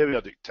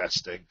 periodic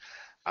testing,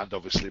 and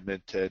obviously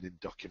maintaining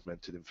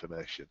documented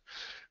information.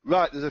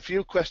 Right, there's a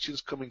few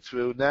questions coming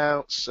through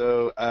now,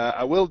 so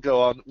I will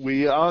go on.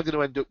 We are going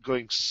to end up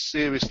going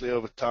seriously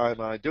over time.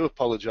 I do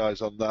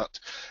apologise on that.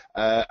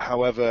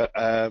 However,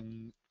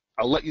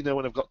 I'll let you know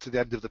when I've got to the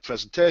end of the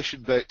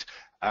presentation bit,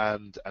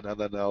 and then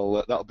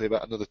that'll be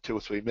about another 2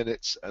 or 3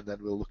 minutes, and then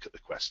we'll look at the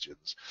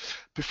questions.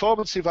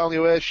 Performance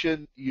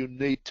evaluation: you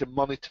need to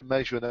monitor,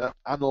 measure, and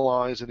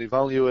analyse and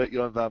evaluate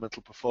your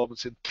environmental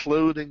performance,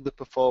 including the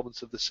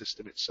performance of the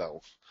system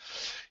itself.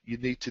 You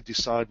need to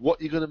decide what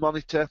you're going to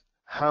monitor,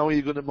 how are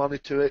you going to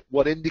monitor it,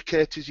 what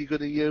indicators you're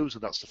going to use,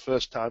 and that's the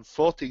first time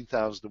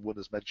 14,001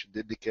 has mentioned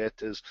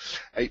indicators.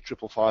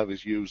 8555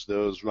 has used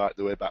those right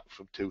the way back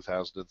from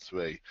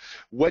 2003.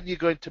 When you're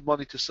going to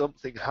monitor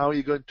something, how are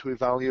you going to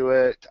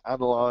evaluate,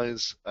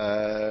 analyse,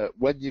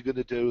 when you're going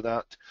to do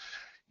that.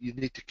 You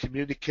need to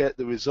communicate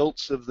the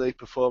results of the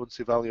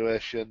performance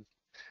evaluation,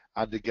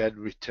 and again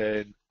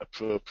retain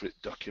appropriate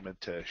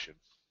documentation.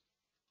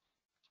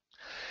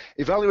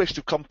 Evaluation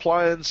of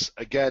compliance,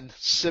 again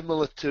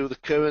similar to the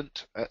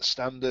current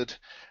standard.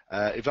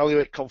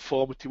 Evaluate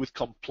conformity with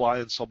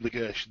compliance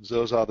obligations.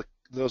 Those are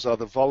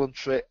the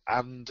voluntary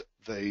and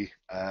the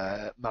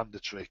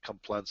mandatory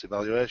compliance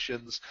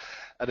evaluations.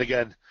 And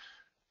again,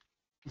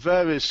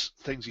 various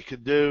things you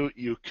can do.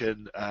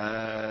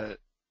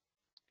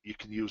 You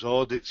can use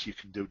audits, you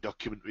can do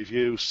document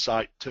reviews,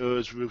 site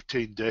tours,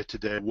 routine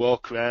day-to-day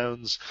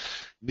walkarounds.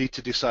 Need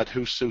to decide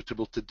who's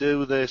suitable to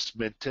do this,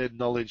 maintain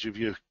knowledge of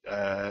your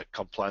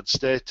compliance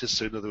status.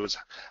 So in other words,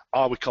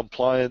 are we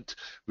compliant?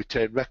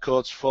 Retain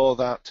records for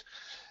that.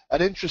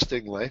 And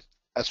interestingly,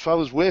 as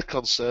far as we're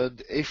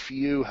concerned, if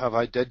you have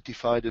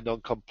identified a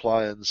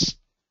non-compliance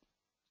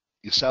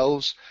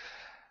yourselves,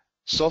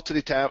 sorted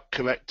it out,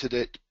 corrected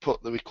it,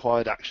 put the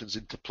required actions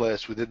into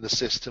place within the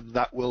system,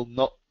 that will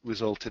not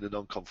result in a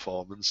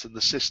non-conformance. And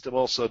the system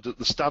also,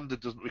 the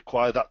standard doesn't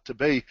require that to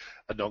be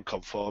a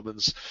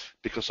non-conformance,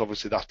 because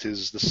obviously that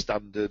is the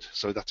standard,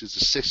 so that is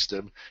the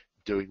system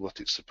doing what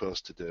it's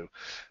supposed to do.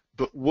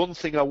 But one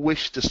thing I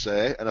wish to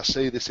say, and I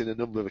say this in a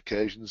number of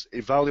occasions,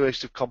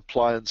 evaluation of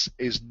compliance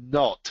is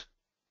not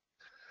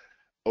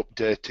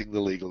updating the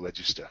legal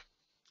register.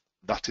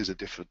 That is a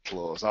different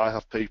clause. I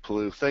have people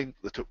who think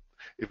that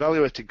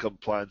evaluating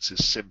compliance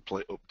is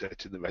simply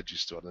updating the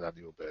register on an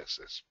annual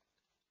basis.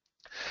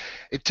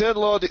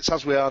 Internal audits,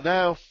 as we are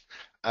now,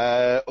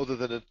 other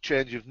than a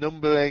change of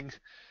numbering,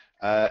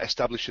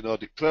 establish an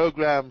audit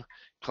programme,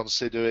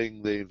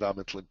 considering the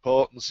environmental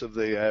importance of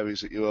the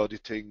areas that you're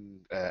auditing,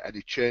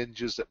 any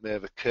changes that may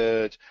have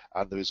occurred,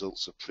 and the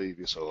results of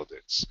previous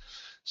audits.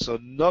 So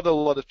not a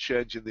lot of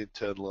change in the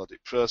internal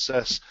audit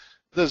process.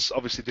 There's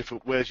obviously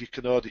different ways you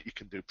can audit. You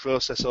can do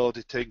process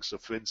auditing. So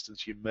for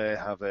instance, you may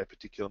have a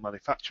particular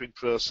manufacturing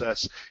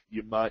process.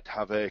 You might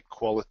have a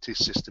quality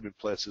system in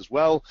place as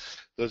well.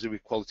 Those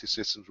with quality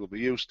systems will be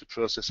used to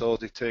process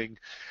auditing.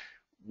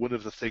 One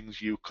of the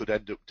things you could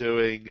end up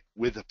doing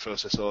with a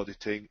process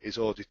auditing is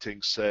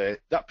auditing, say,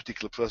 that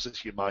particular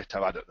process. You might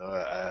have, I don't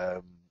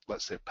know,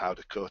 let's say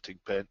powder coating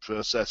paint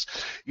process.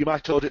 You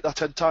might audit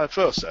that entire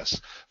process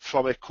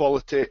from a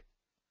quality,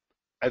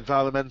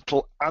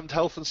 environmental and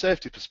health and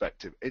safety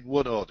perspective in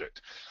one audit,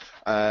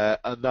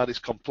 and that is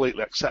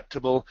completely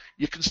acceptable.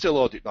 You can still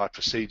audit by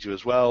procedure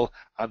as well,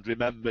 and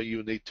remember,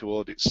 you need to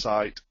audit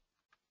site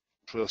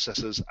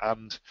processes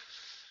and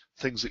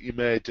things that you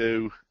may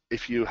do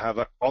if you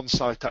have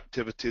on-site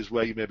activities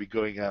where you may be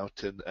going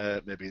out and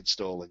maybe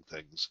installing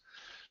things.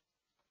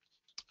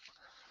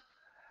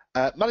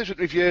 Management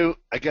review,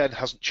 again,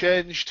 hasn't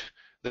changed.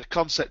 The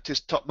concept is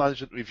top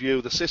management review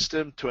the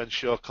system to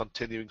ensure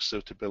continuing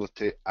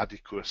suitability,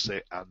 adequacy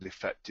and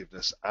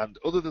effectiveness. And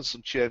other than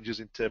some changes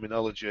in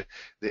terminology,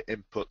 the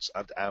inputs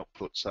and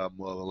outputs are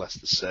more or less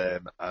the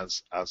same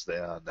as they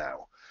are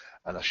now.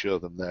 And I show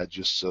them there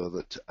just so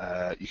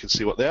that you can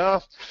see what they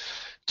are.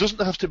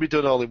 Doesn't have to be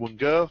done all in one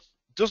go.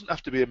 Doesn't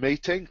have to be a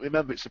meeting.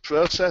 Remember, it's a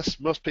process.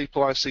 Most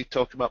people I see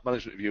talking about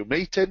management review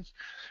meeting.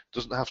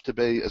 Doesn't have to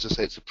be, as I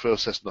say, it's a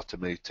process, not a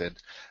meeting,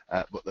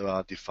 but there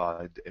are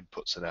defined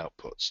inputs and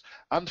outputs.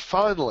 And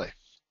finally,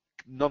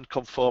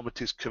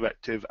 non-conformities,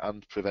 corrective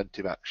and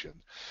preventive action.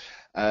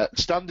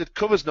 Standard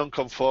covers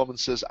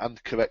non-conformances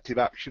and corrective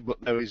action, but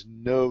there is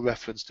no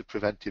reference to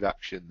preventive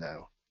action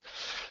now.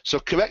 So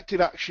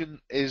corrective action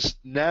is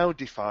now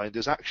defined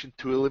as action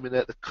to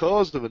eliminate the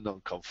cause of a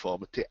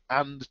non-conformity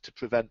and to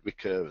prevent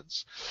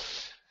recurrence.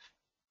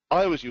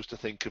 I always used to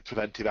think of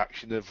preventive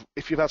action of,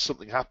 if you've had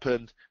something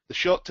happen, the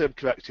short-term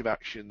corrective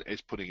action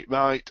is putting it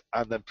right,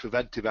 and then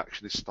preventive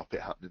action is stop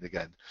it happening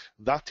again.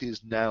 That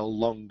is now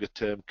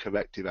longer-term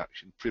corrective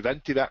action.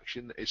 Preventive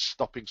action is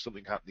stopping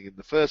something happening in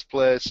the first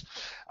place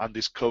and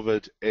is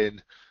covered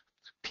in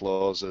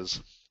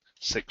clauses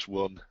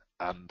 6.1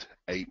 and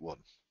 8.1.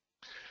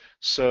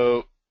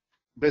 So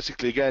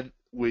basically, again,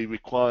 we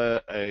require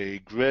a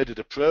graded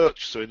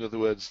approach. So in other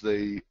words,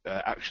 the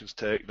actions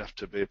taken have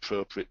to be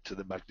appropriate to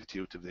the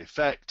magnitude of the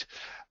effect.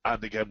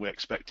 And again, we're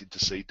expecting to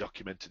see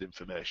documented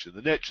information,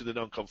 the nature of the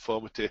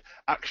non-conformity,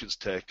 actions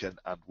taken,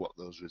 and what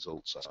those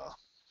results are.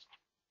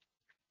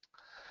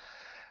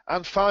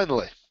 And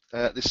finally,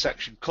 this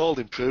section called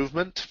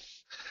improvement.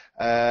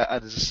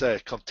 And as I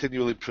say,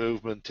 continual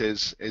improvement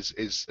is as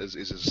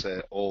I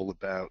say, all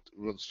about,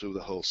 runs through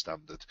the whole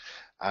standard.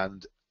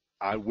 And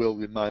I will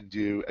remind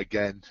you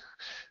again,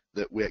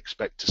 that we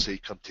expect to see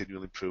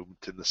continual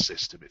improvement in the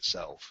system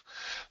itself.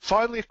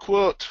 Finally, a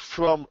quote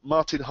from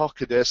Martin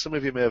Hockaday. Some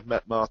of you may have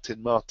met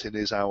Martin. Martin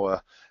is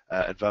our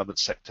environment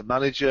sector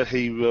manager.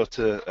 He wrote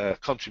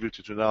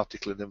contributed to an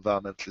article in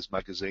Environmentalist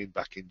magazine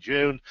back in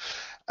June.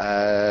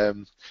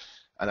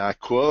 And I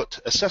quote,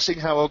 "Assessing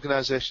how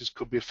organisations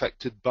could be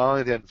affected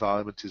by the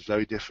environment is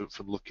very different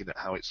from looking at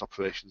how its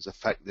operations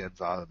affect the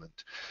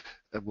environment,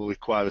 and will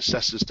require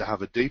assessors to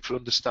have a deeper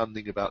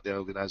understanding about the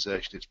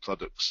organisation, its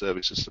products,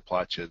 services,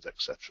 supply chains,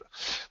 etc."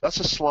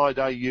 That's a slide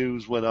I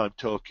use when I'm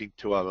talking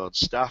to our own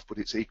staff, but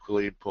it's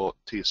equally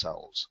important to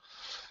yourselves.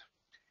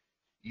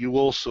 You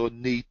also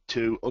need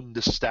to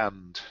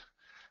understand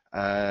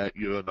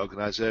your own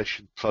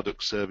organisation,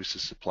 products,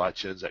 services, supply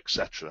chains,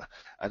 etc.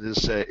 And as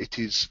I say, it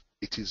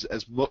is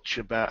as much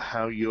about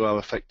how you are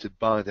affected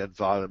by the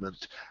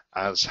environment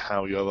as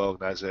how your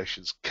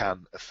organisations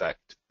can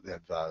affect the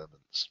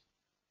environments.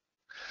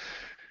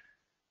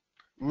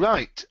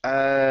 Right,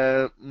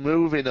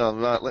 moving on.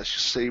 Right, let's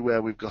just see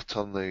where we've got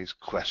on these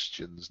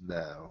questions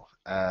now.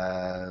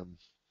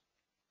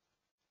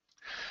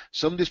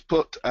 Somebody's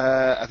put,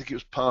 I think it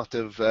was part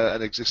of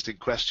an existing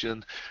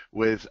question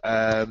with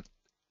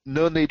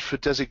no need for a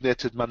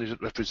designated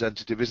management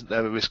representative. Isn't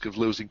there a risk of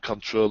losing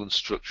control and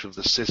structure of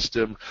the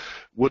system?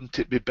 Wouldn't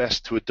it be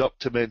best to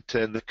adopt and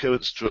maintain the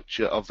current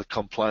structure of the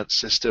compliance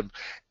system?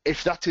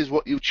 If that is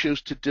what you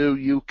choose to do,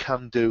 you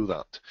can do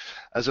that.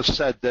 As I've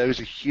said, there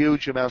is a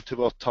huge amount of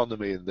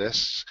autonomy in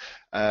this.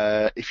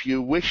 If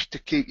you wish to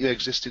keep your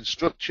existing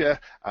structure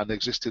and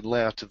existing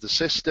layout of the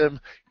system,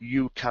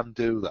 you can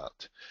do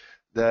that.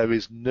 There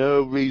is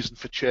no reason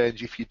for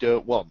change if you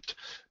don't want.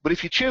 But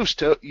if you choose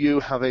to, you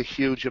have a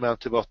huge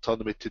amount of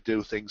autonomy to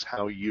do things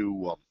how you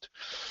want.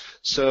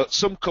 So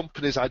some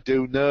companies I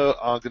do know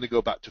are going to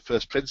go back to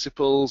first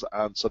principles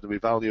and sort of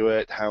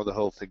evaluate how the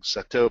whole thing's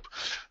set up.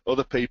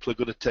 Other people are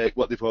going to take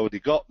what they've already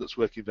got that's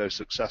working very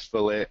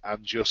successfully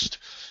and just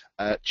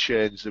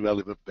change the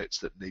relevant bits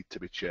that need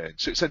to be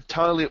changed. So it's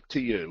entirely up to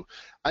you.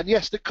 And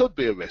yes, there could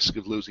be a risk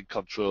of losing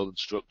control and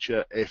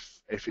structure if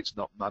it's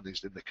not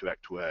managed in the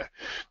correct way.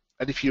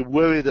 And if you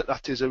worry that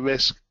that is a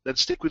risk, then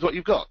stick with what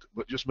you've got,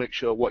 but just make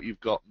sure what you've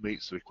got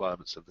meets the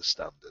requirements of the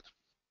standard.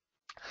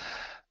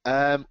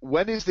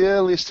 When is the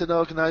earliest an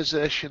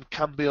organisation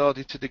can be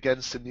audited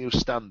against a new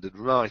standard?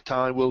 Right,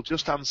 I will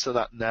just answer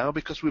that now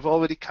because we've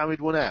already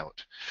carried one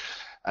out.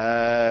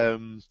 I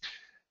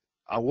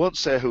won't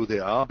say who they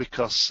are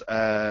because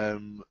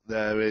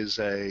there is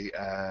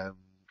the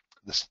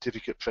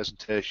certificate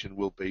presentation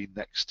will be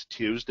next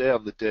Tuesday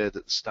on the day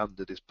that the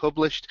standard is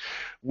published.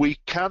 We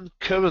can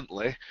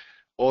currently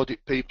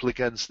audit people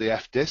against the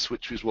FDIS,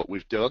 which is what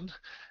we've done.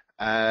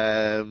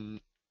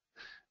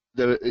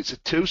 It's a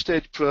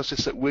two-stage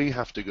process that we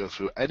have to go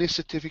through. Any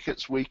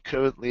certificates we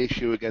currently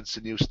issue against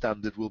the new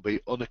standard will be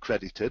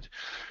unaccredited.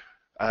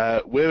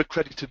 We're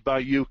accredited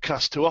by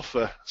UCAS to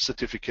offer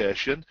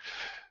certification,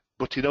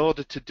 but in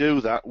order to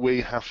do that,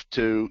 we have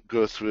to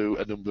go through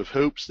a number of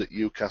hoops that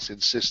UCAS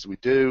insists we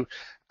do.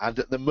 And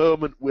at the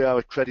moment, we are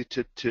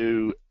accredited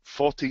to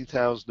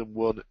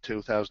 14,001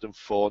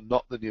 2004,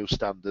 not the new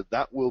standard.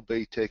 That will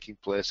be taking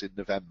place in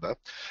November.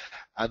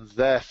 And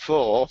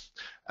therefore,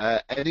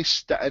 any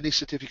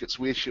certificates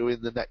we issue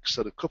in the next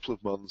sort of couple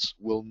of months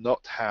will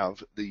not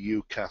have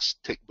the UCAS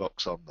tick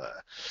box on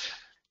there.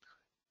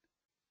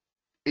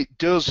 It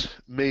does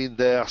mean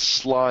they are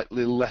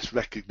slightly less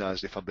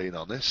recognised, if I'm being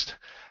honest.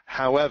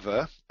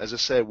 However, as I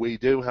say, we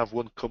do have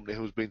one company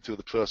who's been through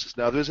the process.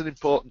 Now, there is an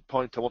important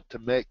point I want to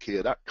make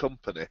here. That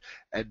company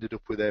ended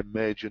up with a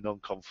major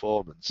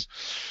non-conformance.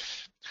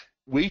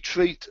 We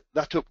treat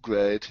that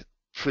upgrade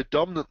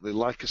predominantly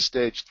like a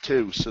stage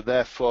 2, so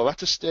therefore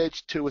at a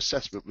stage 2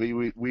 assessment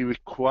we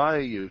require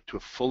you to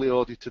have fully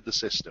audited the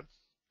system,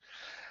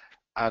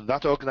 and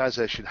that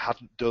organisation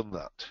hadn't done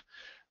that.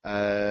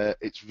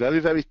 It's very,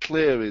 very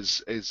clear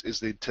is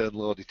the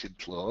internal auditing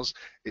clause.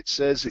 It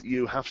says that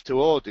you have to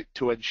audit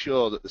to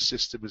ensure that the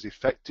system is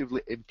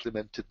effectively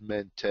implemented and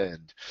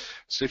maintained.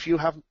 So if you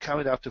haven't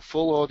carried out a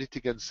full audit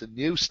against the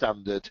new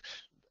standard,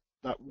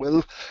 that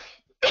will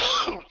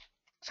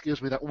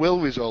excuse me, that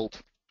will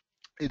result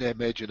in a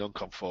major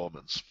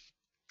non-conformance.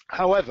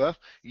 However,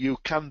 you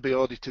can be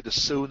audited as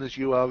soon as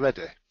you are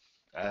ready,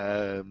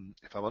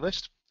 if I'm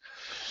honest.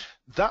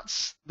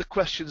 That's the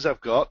questions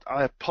I've got.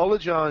 I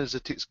apologise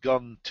that it's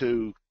gone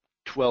to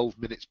 12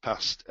 minutes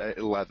past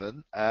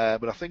 11,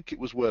 but I think it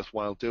was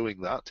worthwhile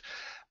doing that.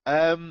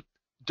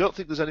 Don't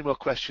think there's any more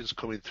questions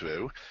coming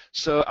through,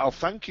 so I'll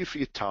thank you for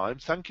your time,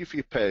 thank you for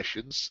your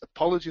patience,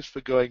 apologies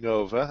for going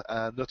over.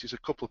 Notice a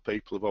couple of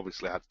people have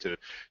obviously had to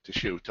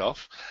shoot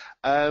off.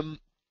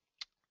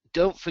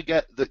 Don't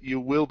forget that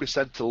you will be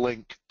sent a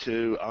link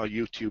to our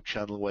YouTube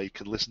channel where you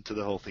can listen to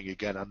the whole thing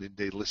again and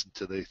indeed listen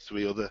to the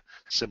 3 other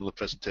similar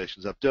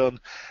presentations I've done,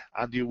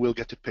 and you will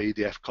get a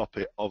PDF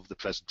copy of the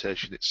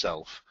presentation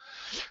itself.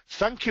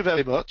 Thank you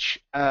very much.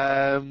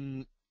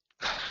 Don't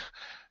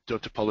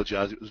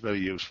apologise, it was very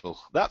useful.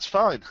 That's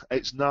fine,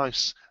 it's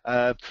nice.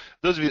 Those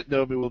of you that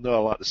know me will know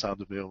I like the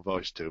sound of my own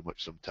voice too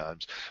much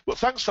sometimes. But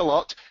thanks a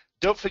lot.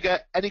 Don't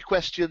forget, any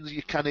questions,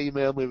 you can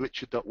email me,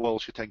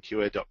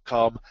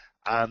 richard.walsh@nqa.com.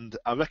 And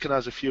I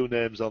recognise a few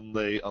names on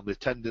the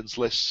attendance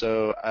list.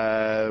 So,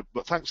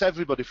 but thanks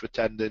everybody for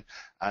attending,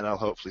 and I'll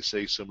hopefully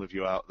see some of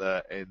you out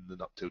there in the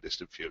not too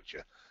distant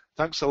future.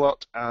 Thanks a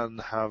lot, and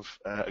have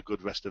a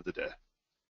good rest of the day.